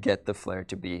 You get the flare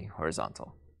to be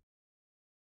horizontal.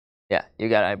 Yeah, you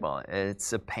got to eyeball it.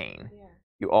 It's a pain. Yeah.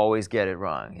 You always get it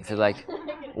wrong. If you're like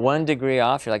 1 degree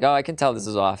off, you're like, oh, I can tell this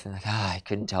is off. And like, I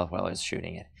couldn't tell while I was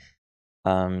shooting it.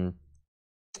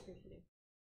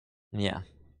 Yeah.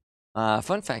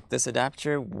 Fun fact, this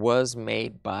adapter was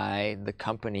made by the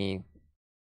company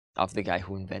of the guy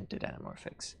who invented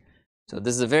anamorphics. So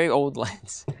this is a very old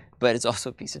lens, but it's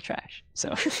also a piece of trash.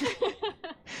 So It's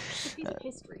a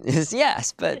piece of history.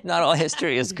 Yes, but not all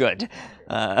history is good.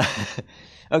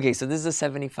 Okay, so this is a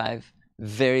 75,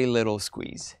 very little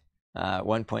squeeze,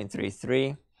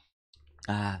 1.33.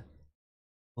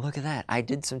 Look at that. I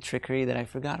did some trickery that I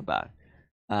forgot about.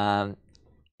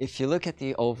 If you look at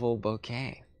the oval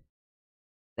bokeh,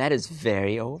 that is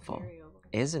very oval,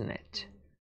 isn't it?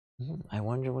 I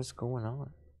wonder what's going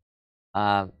on.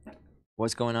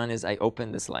 What's going on is I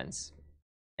opened this lens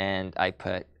and I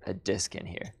put a disc in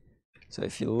here. So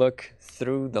if you look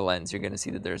through the lens, you're going to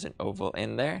see that there's an oval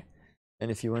in there.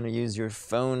 And if you want to use your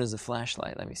phone as a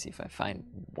flashlight, let me see if I find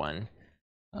one.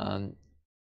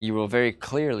 You will very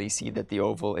clearly see that the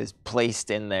oval is placed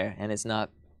in there, and it's not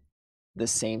the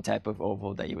same type of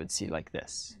oval that you would see like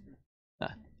this.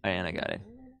 Ariana got it.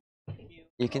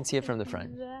 You can see it from the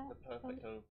front.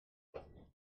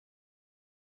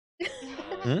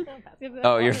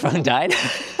 Oh, your phone died?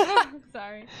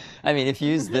 Sorry. I mean, if you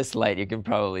use this light, you can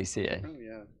probably see it. Oh,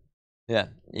 yeah. Yeah,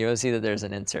 you will see that there's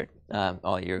an insert.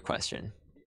 All your question.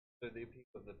 So the peak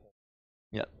of the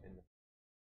Yep.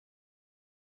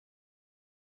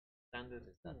 standard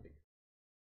is that big.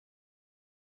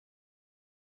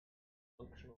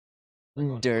 Functional.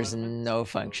 There's no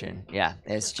function. Yeah,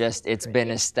 it's just, it's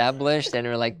been established, and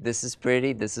we're like, this is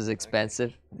pretty, this is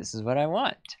expensive, this is what I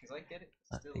want. Because I get it.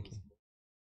 Still, Thank you.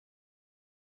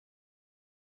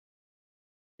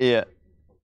 Yeah.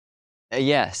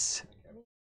 Yes.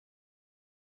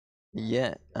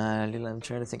 Yeah. Lila, I'm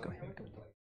trying to think.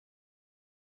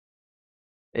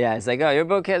 Yeah, it's like, oh, your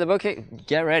bokeh, the bokeh.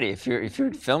 Get ready. If you're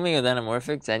filming with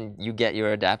anamorphics and you get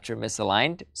your adapter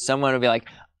misaligned, someone will be like,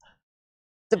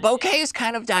 the bokeh is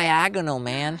kind of diagonal,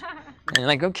 man. And you're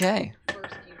like, okay. First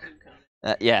YouTube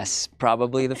comment. Yes,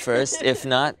 probably the first, if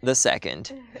not the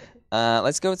second.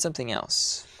 Let's go with something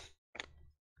else.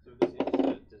 So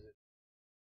does it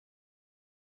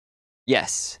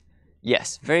Yes.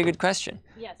 Yes. Very good question.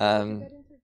 Yes.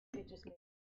 It just makes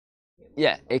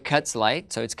Yeah, it cuts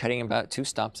light, so it's cutting about 2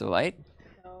 stops of light.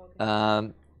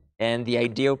 And the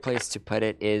ideal place to put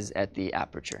it is at the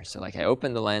aperture. So like I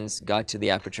opened the lens, got to the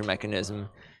aperture mechanism,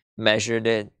 measured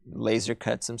it, laser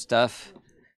cut some stuff,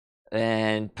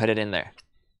 and put it in there.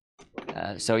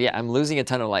 So yeah, I'm losing a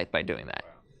ton of light by doing that.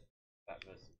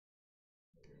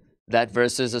 That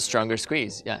versus a stronger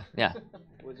squeeze. Yeah, yeah.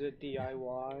 Was it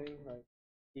DIY?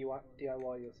 Like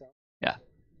DIY yourself? Yeah.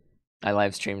 I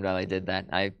live streamed while I did that.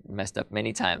 I messed up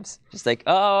many times. Just like,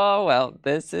 oh, well,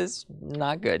 this is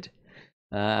not good.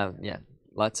 Yeah,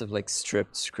 lots of like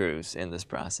stripped screws in this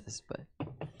process. But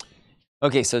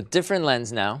okay, so different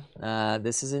lens now.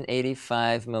 This is an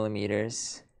 85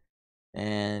 millimeters,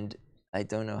 and I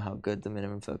don't know how good the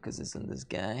minimum focus is on this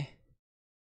guy.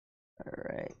 All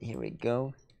right, here we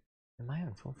go. Am I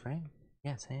on full frame?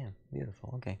 Yes, I am.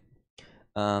 Beautiful. Okay.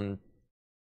 I'm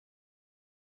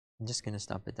just gonna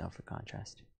stop it down for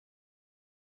contrast.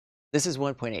 This is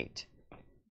 1.8.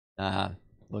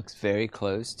 Looks very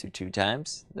close to 2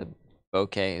 times. The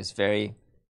bokeh is very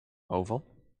oval.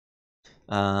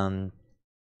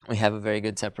 We have a very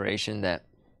good separation that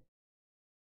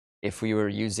if we were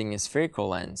using a spherical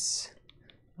lens,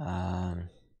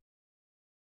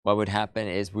 what would happen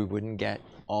is we wouldn't get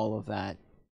all of that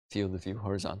field of view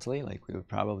horizontally. Like we would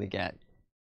probably get,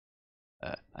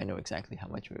 I know exactly how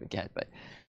much we would get, but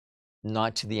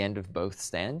not to the end of both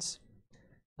stands,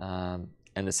 and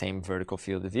the same vertical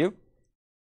field of view.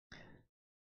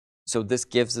 So this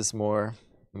gives us more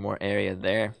area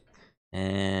there,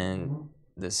 and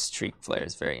this streak flare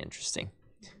is very interesting.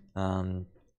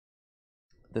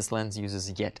 This lens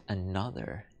uses yet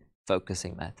another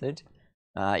focusing method.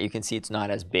 You can see it's not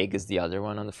as big as the other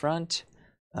one on the front,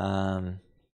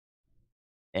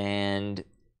 and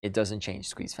it doesn't change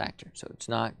squeeze factor. So it's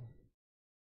not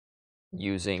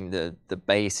using the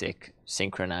basic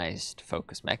synchronized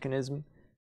focus mechanism.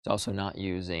 It's also not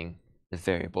using the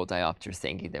variable diopter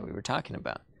thingy that we were talking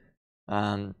about.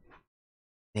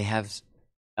 They have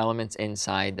elements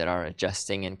inside that are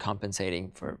adjusting and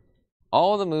compensating for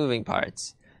all the moving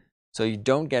parts. So you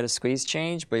don't get a squeeze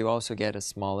change, but you also get a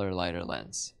smaller, lighter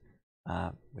lens,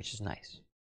 which is nice.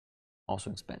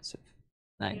 Also expensive,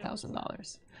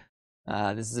 $9,000.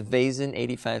 This is a Vazen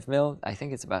 85mm. I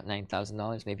think it's about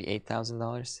 $9,000, maybe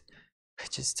 $8,000,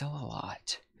 which is still a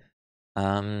lot.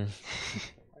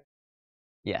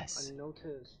 Yes. I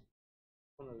noticed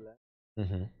on the left,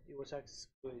 it was like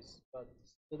squeeze, but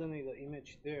suddenly the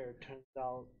image there turns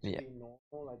out to be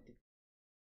normal, like.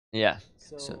 Yeah,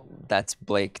 so that's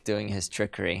Blake doing his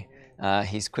trickery.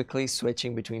 He's quickly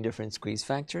switching between different squeeze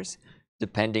factors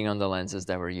depending on the lenses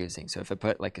that we're using. So if I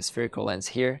put like a spherical lens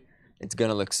here, it's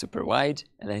gonna look super wide,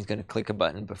 and then he's gonna click a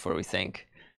button before we think,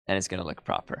 and it's gonna look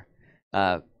proper.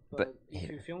 But if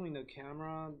you're filming the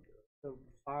camera, the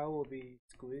file will be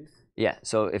squeezed? Yeah,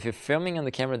 so if you're filming on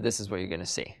the camera, this is what you're gonna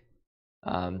see.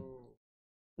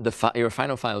 Your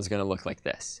final file is gonna look like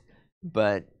this,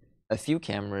 but a few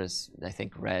cameras, I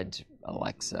think Red,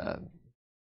 Alexa,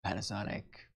 Panasonic,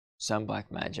 some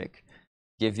Blackmagic,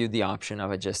 give you the option of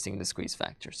adjusting the squeeze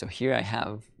factor. So here I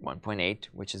have 1.8,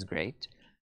 which is great,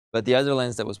 but the other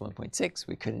lens that was 1.6,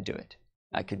 we couldn't do it.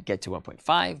 I could get to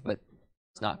 1.5, but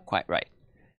it's not quite right.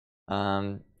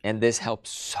 And this helps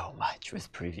so much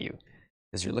with preview,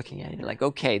 because you're looking at it, you're like,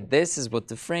 okay, this is what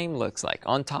the frame looks like.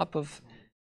 On top of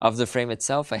the frame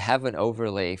itself, I have an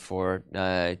overlay for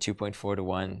 2.4 to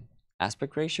 1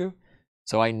 aspect ratio,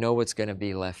 so I know what's going to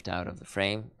be left out of the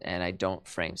frame, and I don't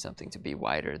frame something to be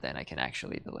wider than I can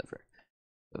actually deliver.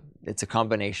 So it's a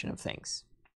combination of things.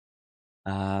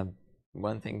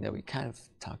 One thing that we kind of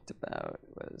talked about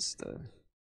was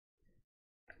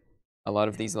a lot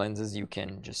of these lenses you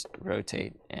can just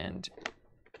rotate and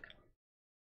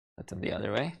put them the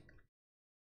other way.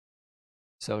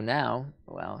 So now,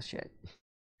 well, shit.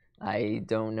 I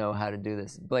don't know how to do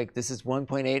this. Blake, this is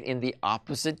 1.8 in the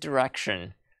opposite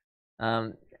direction.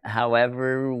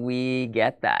 However, we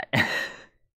get that.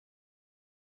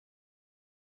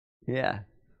 Yeah.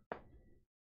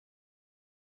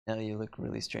 Now you look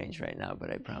really strange right now,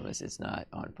 but I promise it's not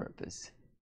on purpose.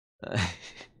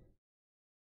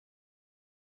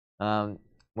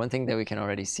 One thing that we can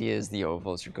already see is the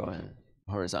ovals are going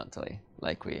horizontally,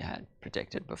 like we had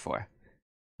predicted before.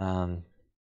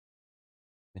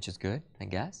 Which is good, I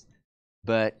guess.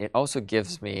 But it also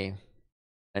gives me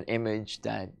an image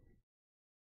that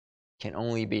can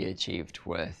only be achieved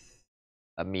with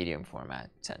a medium format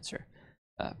sensor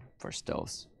for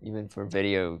stills. Even for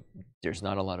video, there's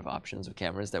not a lot of options of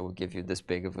cameras that will give you this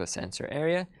big of a sensor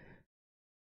area,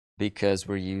 because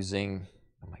we're using,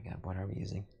 oh my god, what are we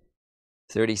using?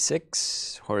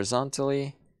 36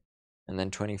 horizontally, and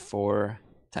then 24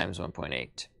 times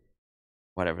 1.8,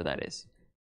 whatever that is,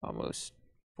 almost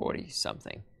 40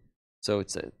 something. So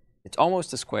it's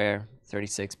almost a square,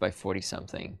 36 by 40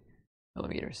 something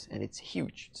millimeters, and it's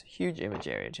huge. It's a huge image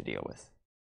area to deal with.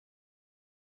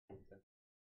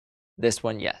 This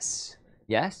one, yes.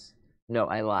 Yes? No,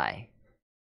 I lie.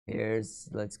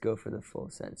 Let's go for the full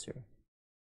sensor.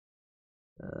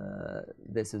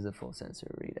 This is a full sensor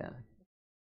readout.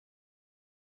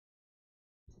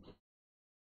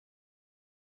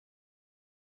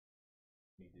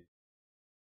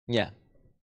 Yeah.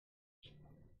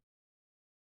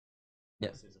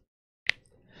 Yes.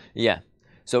 Yeah.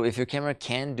 So if your camera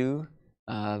can do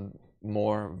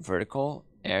more vertical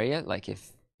area, like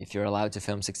if if you're allowed to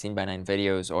film 16:9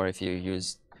 videos, or if you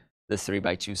use the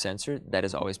 3:2 sensor, that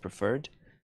is always preferred.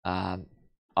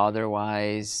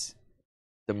 Otherwise,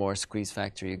 the more squeeze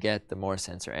factor you get, the more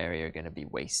sensor area you're going to be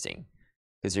wasting,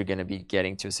 because you're going to be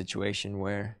getting to a situation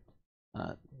where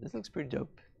this looks pretty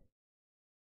dope.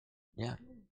 Yeah.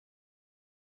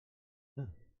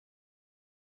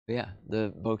 But yeah,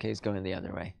 the bokeh is going the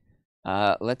other way.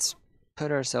 Let's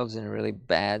put ourselves in a really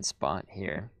bad spot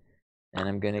here, and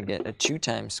I'm going to get a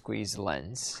 2x squeeze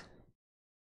lens.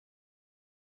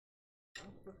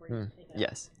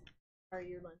 Yes. Are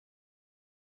your lenses?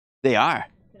 They are.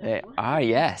 They are,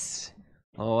 yes.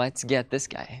 Well, let's get this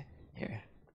guy here.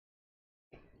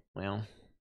 Well,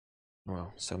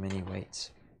 so many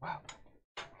weights. Wow.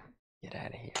 Get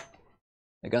out of here.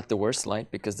 I got the worst light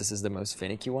because this is the most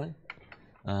finicky one.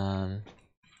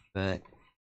 But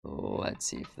let's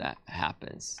see if that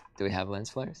happens. Do we have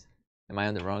lens flares? Am I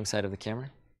on the wrong side of the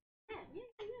camera?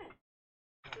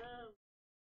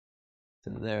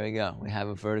 So there we go. We have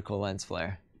a vertical lens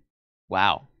flare.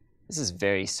 Wow. This is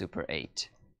very Super 8,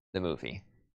 the movie.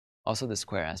 Also the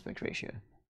square aspect ratio.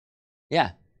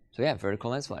 Yeah. So yeah,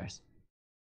 vertical lens flares.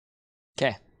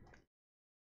 Okay.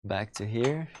 Back to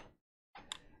here.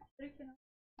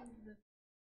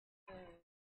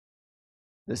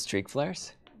 The streak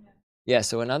flares? Yeah,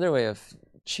 so another way of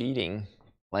cheating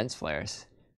lens flares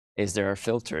is there are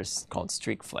filters called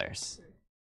streak flares.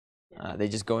 They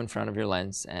just go in front of your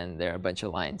lens, and there are a bunch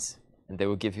of lines, and they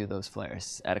will give you those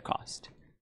flares at a cost.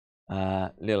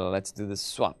 Lilo, let's do the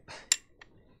swap.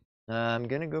 I'm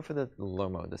gonna go for the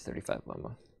Lomo, the 35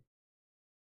 Lomo.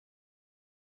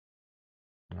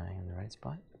 Am I in the right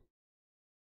spot?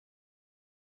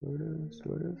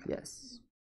 Sort of, yes.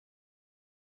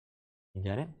 You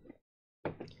got it?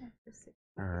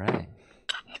 All right.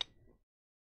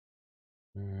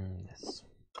 Yes.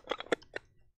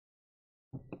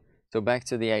 So back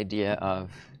to the idea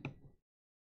of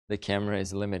the camera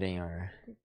is limiting our...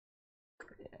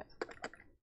 Yeah,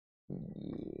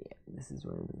 this is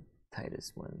one of the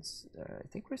tightest ones. I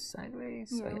think we're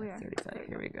sideways. Yeah, oh, we yeah, are. 35.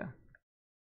 Here we go.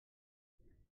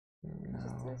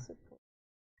 No,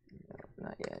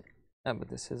 not yet. Oh, but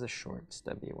this is a short,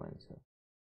 stubby one. So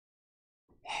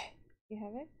You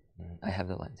have it? I have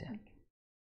the lens, yeah. Okay.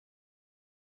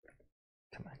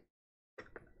 Come on.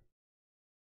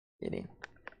 Get in.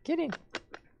 Get in.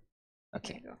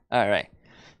 Okay. All right.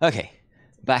 Okay.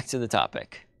 Back to the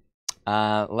topic.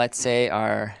 Let's say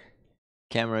our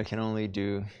camera can only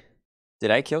do...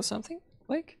 Did I kill something,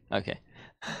 Blake? Okay.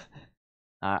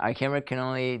 Our camera can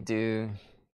only do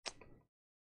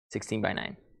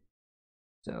 16:9.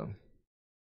 So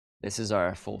this is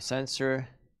our full sensor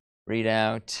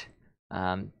readout.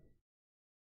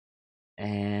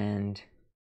 And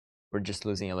we're just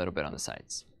losing a little bit on the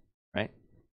sides, right?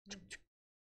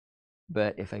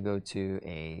 But if I go to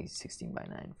a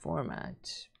 16:9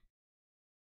 format,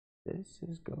 this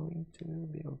is going to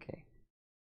be okay.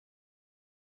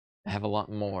 I have a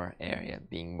lot more area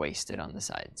being wasted on the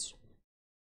sides.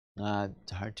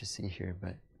 It's hard to see here,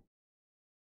 but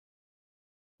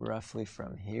roughly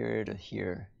from here to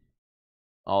here,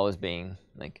 all is being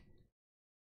like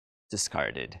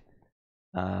discarded.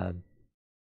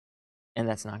 And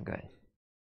that's not good.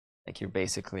 Like, you're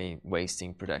basically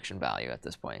wasting production value at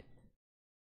this point,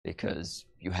 because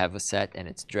you have a set and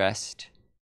it's dressed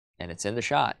and it's in the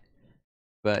shot,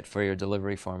 but for your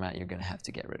delivery format, you're gonna have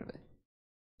to get rid of it.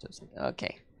 So it's like,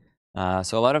 okay.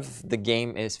 So a lot of the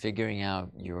game is figuring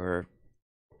out your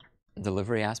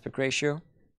delivery aspect ratio,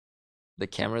 the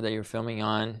camera that you're filming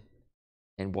on,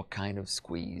 and what kind of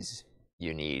squeeze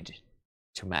you need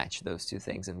to match those two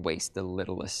things and waste the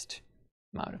littlest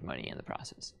amount of money in the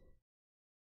process.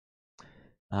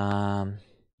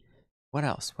 What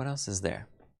else? What else is there?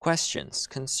 Questions,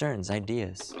 concerns,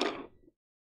 ideas.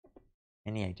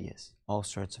 Any ideas? All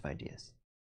sorts of ideas.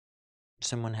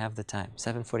 Someone have the time.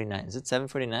 7:49. Is it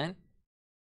 7:49?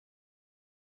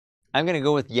 I'm gonna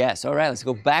go with yes. All right, let's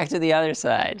go back to the other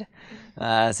side.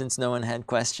 Since no one had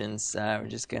questions, we're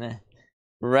just gonna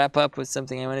wrap up with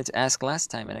something I wanted to ask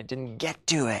last time and I didn't get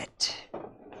to it.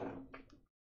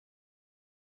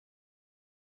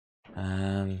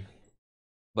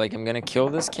 Like, I'm gonna kill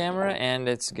this camera and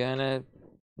it's gonna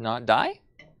not die?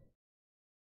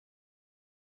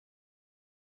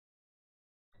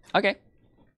 Okay.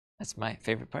 That's my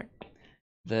favorite part.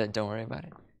 Don't worry about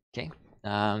it. Okay.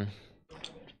 I'm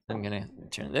gonna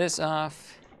turn this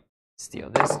off, steal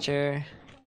this chair.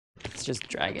 Let's just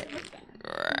drag it.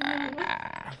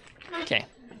 Okay.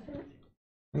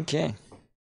 Okay.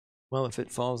 Well, if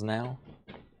it falls now,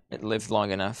 it lived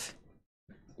long enough.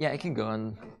 Yeah, it can go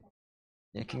on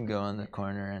It can go in the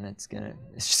corner and it's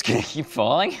just gonna keep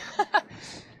falling.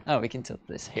 Oh, we can tilt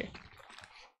this here.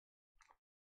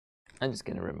 I'm just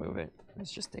gonna remove it.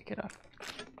 Let's just take it off.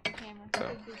 Camera.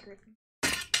 So. Big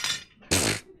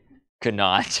person. Could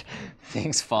not.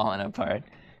 Things falling apart.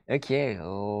 Okay,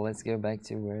 let's go back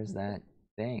to where's that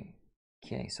thing.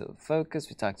 Okay, so focus.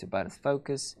 We talked about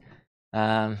focus,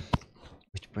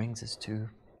 which brings us to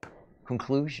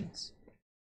conclusions.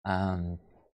 I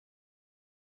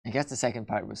guess the second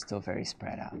part was still very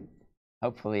spread out.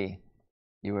 Hopefully,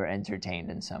 you were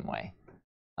entertained in some way.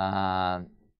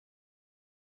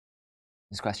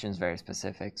 This question is very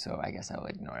specific, so I guess I'll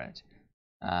ignore it.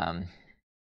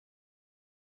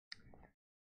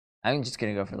 I'm just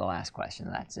gonna go for the last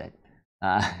question. That's it.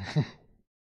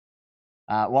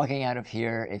 Walking out of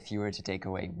here, if you were to take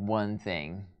away one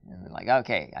thing, and like,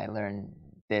 okay, I learned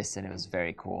this and it was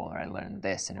very cool, or I learned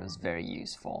this and it was very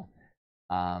useful.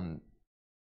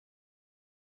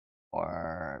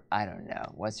 Or I don't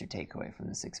know. What's your takeaway from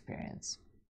this experience?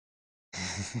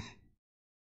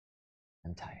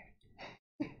 I'm tired.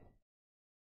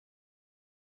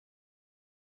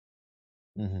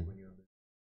 Mm-hmm.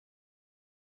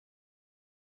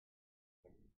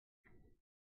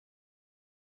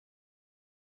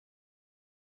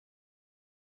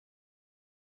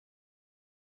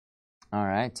 All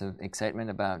right, so excitement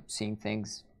about seeing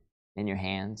things in your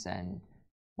hands and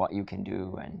what you can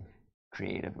do and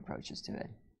creative approaches to it.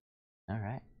 All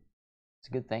right, it's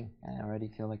a good thing. I already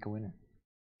feel like a winner.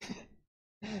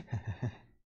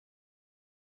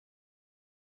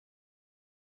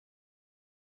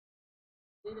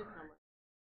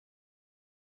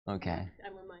 Okay.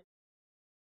 I'm reminded.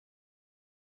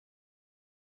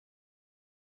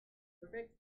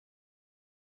 Perfect.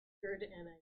 Good, and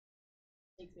it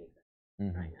makes me excited.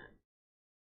 Mm-hmm. Trying that.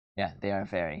 Yeah, they are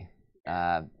very.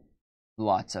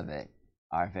 Lots of it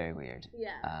are very weird.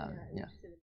 Yeah. Yeah.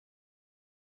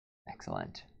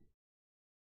 Excellent.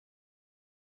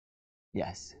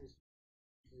 Yes.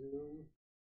 Zoom.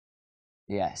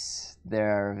 Yes, there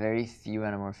are very few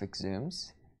anamorphic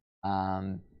zooms.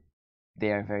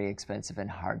 They are very expensive and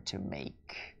hard to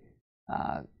make.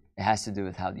 It has to do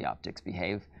with how the optics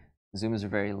behave. Zooms are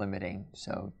very limiting,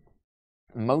 so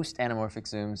most anamorphic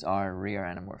zooms are rear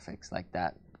anamorphics, like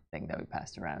that thing that we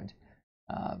passed around,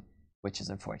 which is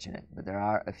unfortunate, but there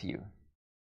are a few.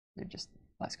 They're just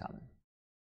less common.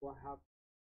 What happened?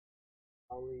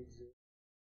 Always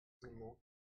anymore.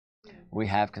 We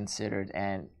have considered,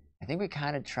 and I think we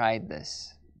kind of tried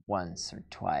this once or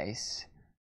twice,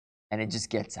 and it just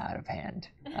gets out of hand.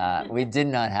 We did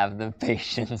not have the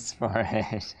patience for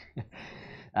it.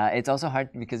 It's also hard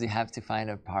because you have to find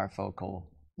a parfocal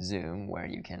zoom where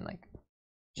you can like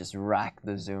just rack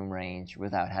the zoom range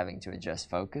without having to adjust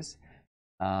focus.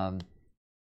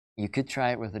 You could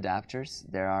try it with adapters.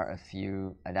 There are a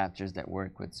few adapters that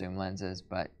work with zoom lenses,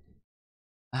 but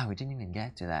we didn't even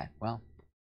get to that. Well,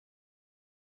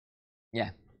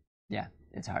 yeah,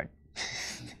 it's hard.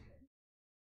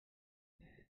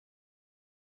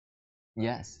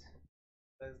 Yes.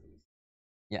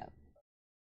 Yeah.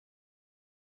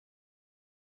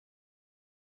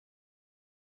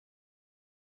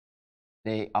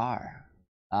 They are.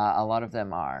 A lot of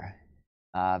them are.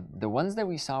 The ones that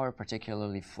we saw were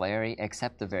particularly flary,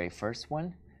 except the very first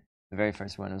one. The very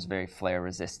first one was very flare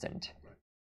resistant.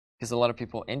 Because a lot of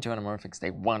people into anamorphics,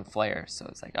 they want flare, so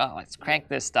it's like, oh, let's crank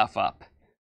this stuff up.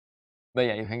 But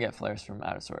yeah, you can get flares from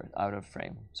out of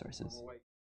frame sources.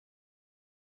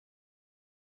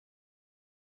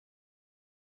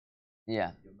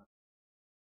 Yeah.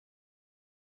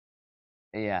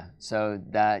 Yeah. So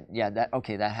that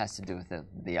okay, that has to do with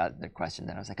the other question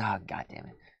that I was like, oh, god damn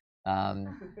it.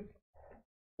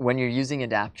 When you're using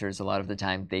adapters, a lot of the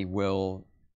time they will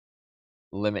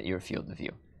limit your field of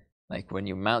view. Like when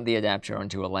you mount the adapter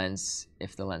onto a lens,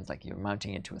 if the lens, like you're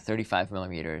mounting it to a 35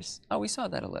 millimeters, we saw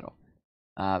that a little.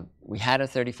 We had a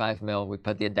 35 mil, we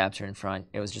put the adapter in front,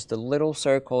 it was just a little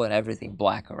circle and everything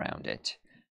black around it.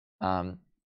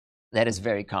 That is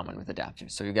very common with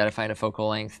adapters. So you got to find a focal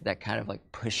length that kind of like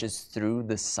pushes through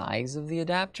the size of the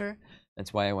adapter.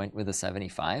 That's why I went with a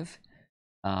 75.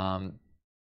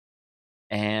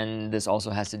 And this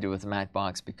also has to do with the matte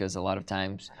box, because a lot of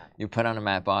times you put on a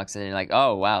matte box and you're like,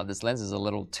 oh wow, this lens is a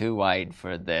little too wide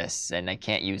for this and I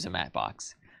can't use a matte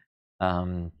box.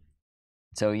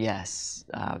 So yes,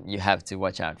 you have to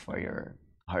watch out for your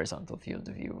horizontal field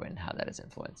of view and how that is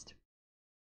influenced.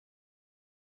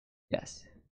 Yes.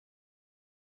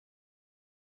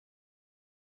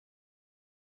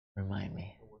 Remind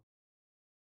me.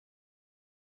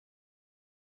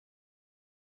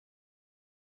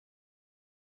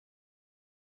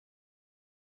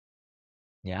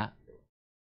 Yeah.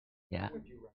 Yeah. Would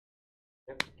you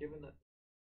recommend, given that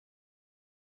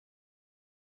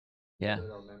Yeah.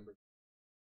 that our members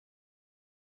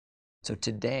So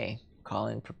today,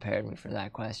 Colin prepared me for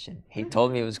that question. He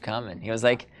told me it was coming. He was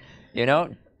like, you know,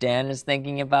 Dan is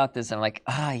thinking about this. I'm like,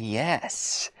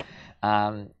 yes.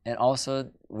 And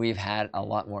also, we've had a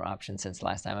lot more options since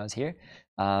last time I was here.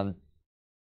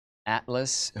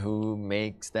 Atlas, who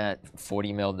makes that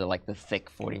 40 mil, the thick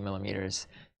 40 millimeters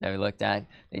that we looked at,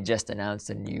 they just announced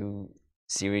a new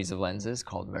series of lenses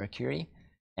called Mercury.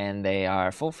 And they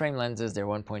are full frame lenses. They're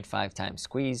 1.5 times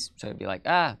squeeze. So it'd be like,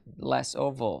 less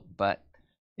oval. But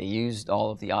they used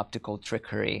all of the optical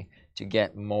trickery to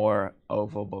get more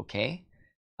oval bokeh.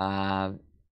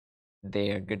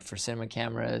 They are good for cinema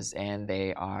cameras, and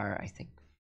they are, I think,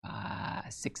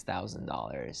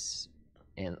 $6,000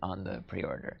 on the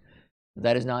pre-order.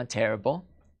 That is not terrible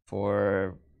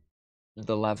for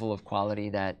the level of quality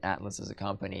that Atlas as a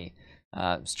company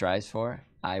strives for.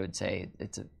 I would say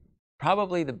it's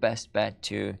probably the best bet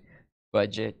to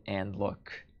budget and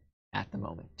look at the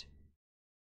moment.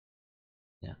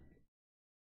 Yeah.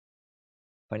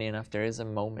 Funny enough, there is a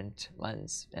moment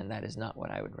lens, and that is not what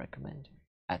I would recommend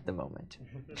at the moment.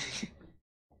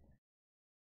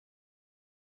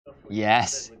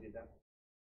 Yes.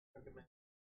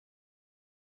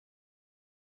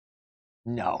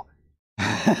 No.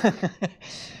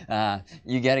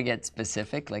 You gotta get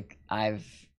specific. Like I've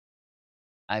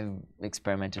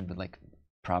experimented with like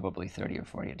probably 30 or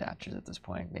 40 adapters at this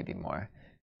point, maybe more.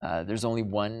 There's only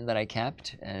one that I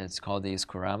kept, and it's called the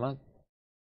Iskurama.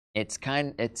 It's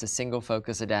a single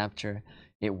focus adapter.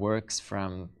 It works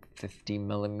from 50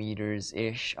 millimeters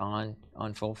ish on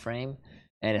full frame,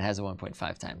 and it has a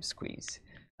 1.5 times squeeze.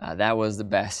 That was the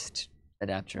best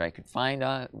adapter I could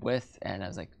find with, and I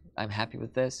was like, I'm happy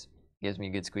with this. Gives me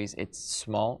a good squeeze. It's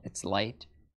small, it's light,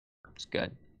 it's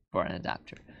good for an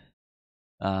adapter.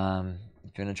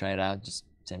 If you want to try it out, just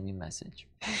send me a message.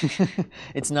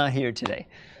 It's not here today.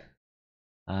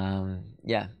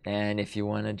 Yeah, and if you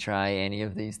want to try any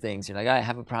of these things, you're like, I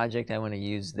have a project, I want to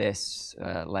use this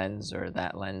lens or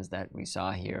that lens that we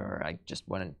saw here, or I just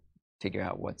want to figure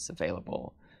out what's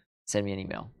available, send me an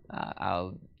email.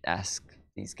 I'll ask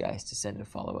these guys to send a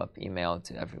follow-up email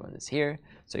to everyone that's here,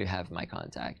 so you have my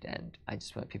contact, and I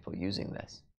just want people using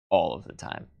this all of the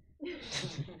time.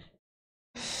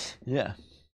 Yeah.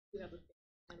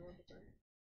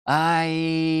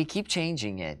 I keep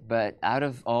changing it, but out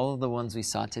of all the ones we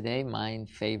saw today, my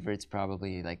favorite's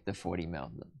probably like the 40 mil,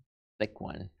 the thick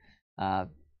one.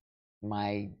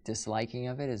 My disliking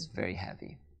of it is very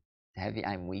heavy. Heavy,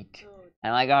 I'm weak.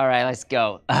 I'm like, all right, let's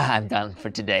go. I'm done for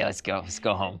today. Let's go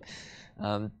home.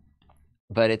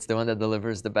 But it's the one that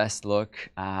delivers the best look.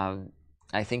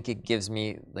 I think it gives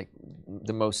me like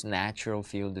the most natural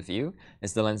field of view.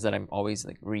 It's the lens that I'm always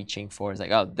like reaching for. It's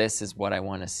like, oh, this is what I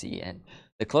want to see. And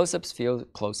the close-ups feel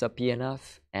close-up-y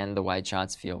enough, and the wide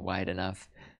shots feel wide enough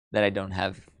that I don't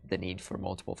have the need for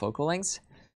multiple focal lengths.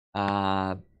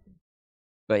 But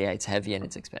yeah, it's heavy and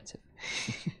it's expensive.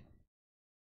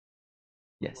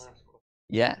 Yes.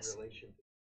 Yes.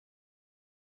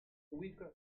 We've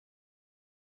got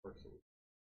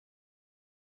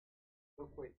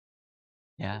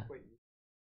yeah.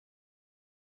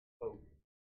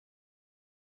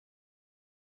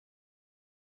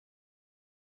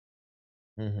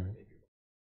 Mm-hmm.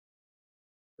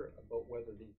 About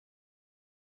whether this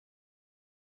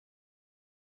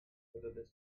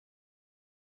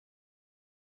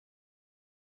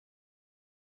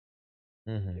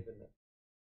Mm-hmm. given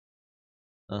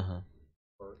that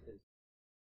or is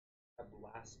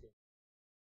lasting.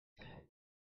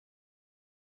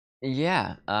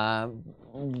 Yeah,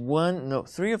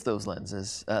 three of those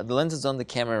lenses. The lenses on the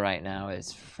camera right now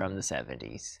is from the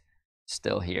 70s,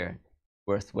 still here,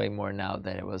 worth way more now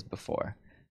than it was before.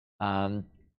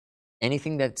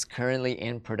 Anything that's currently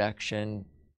in production,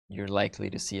 you're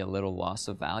likely to see a little loss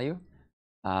of value.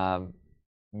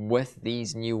 With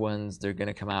these new ones, they're going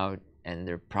to come out, and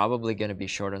they're probably going to be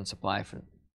short on supply for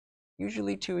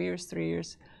usually 2 years, 3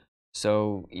 years.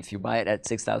 So if you buy it at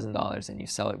 $6,000 and you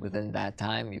sell it within that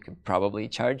time, you can probably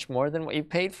charge more than what you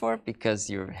paid for because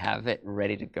you have it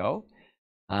ready to go.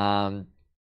 But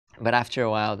after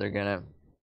a while, they're gonna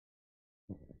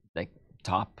like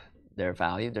top their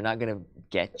value. They're not gonna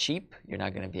get cheap. You're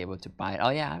not gonna be able to buy it.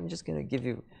 Oh yeah, I'm just gonna give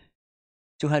you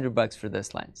 $200 for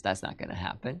this lens. That's not gonna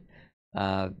happen.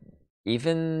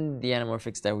 Even the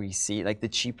anamorphics that we see, like the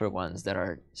cheaper ones that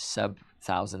are sub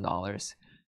 $1,000.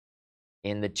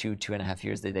 In the 2.5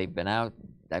 years that they've been out,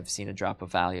 I've seen a drop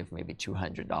of value of maybe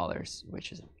 $200,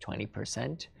 which is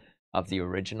 20% of the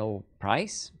original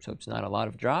price. So it's not a lot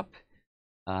of drop.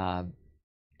 and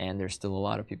there's still a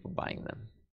lot of people buying them.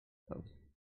 So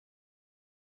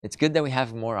it's good that we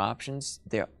have more options.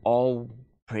 They're all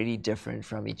pretty different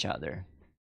from each other.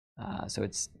 So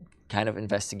it's kind of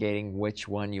investigating which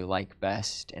one you like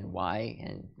best and why,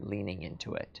 and leaning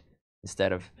into it.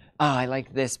 Instead of, oh, I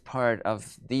like this part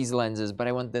of these lenses, but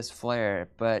I want this flare,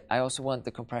 but I also want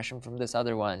the compression from this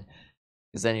other one,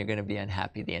 because then you're going to be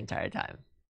unhappy the entire time.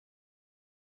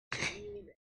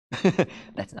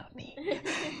 That's not me.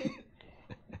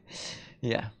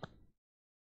 Yeah.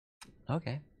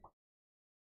 Okay.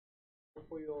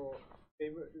 For your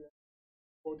favorite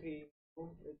 40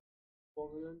 it's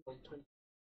equivalent of 20.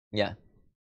 Yeah.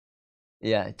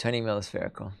 Yeah, 20 mil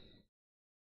spherical.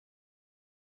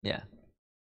 Yeah.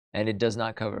 And it does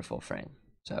not cover full frame.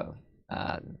 So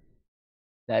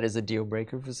that is a deal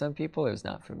breaker for some people. It was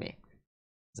not for me.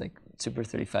 It's like Super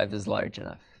 35 is large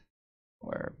enough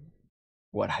for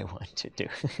what I want to do.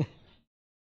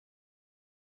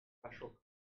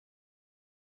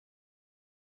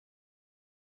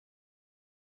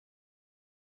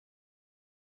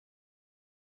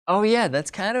 Oh yeah,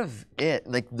 that's kind of it.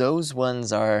 Like those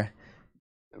ones are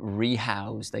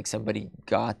rehoused. Like somebody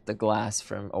got the glass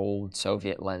from old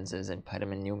Soviet lenses and put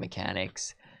them in new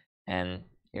mechanics, and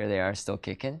here they are still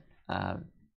kicking. So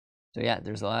yeah,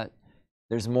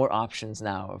 there's more options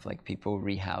now of like people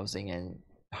rehousing and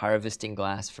harvesting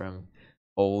glass from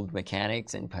old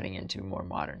mechanics and putting into more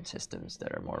modern systems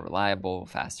that are more reliable,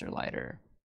 faster, lighter.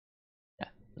 Yeah,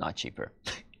 not cheaper.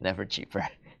 Never cheaper.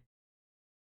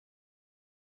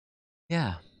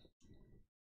 Yeah.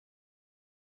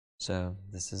 So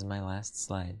this is my last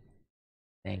slide.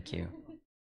 Thank you.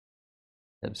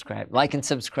 Subscribe, like and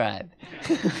subscribe.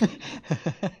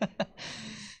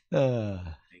 Yeah.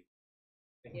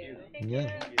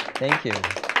 Thank you.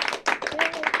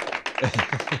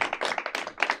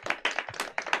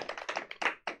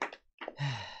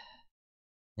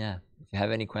 Yeah. If you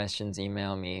have any questions,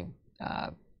 email me,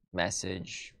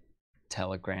 message,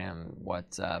 Telegram,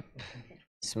 WhatsApp,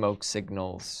 smoke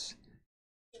signals.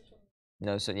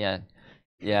 No, so yeah.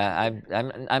 Yeah,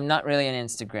 I'm not really on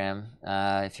Instagram.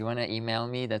 If you want to email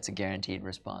me, that's a guaranteed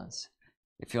response.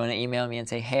 If you want to email me and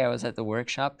say, "Hey, I was at the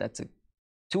workshop," that's a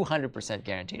 200%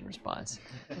 guaranteed response.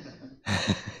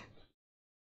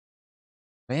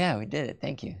 But yeah, we did it.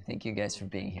 Thank you. Thank you guys for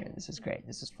being here. This is great.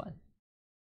 This is fun.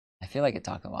 I feel like I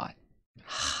talk a lot.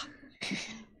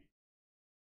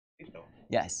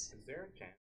 Yes. Is there a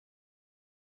chance?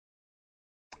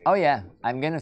 Oh yeah, I'm gonna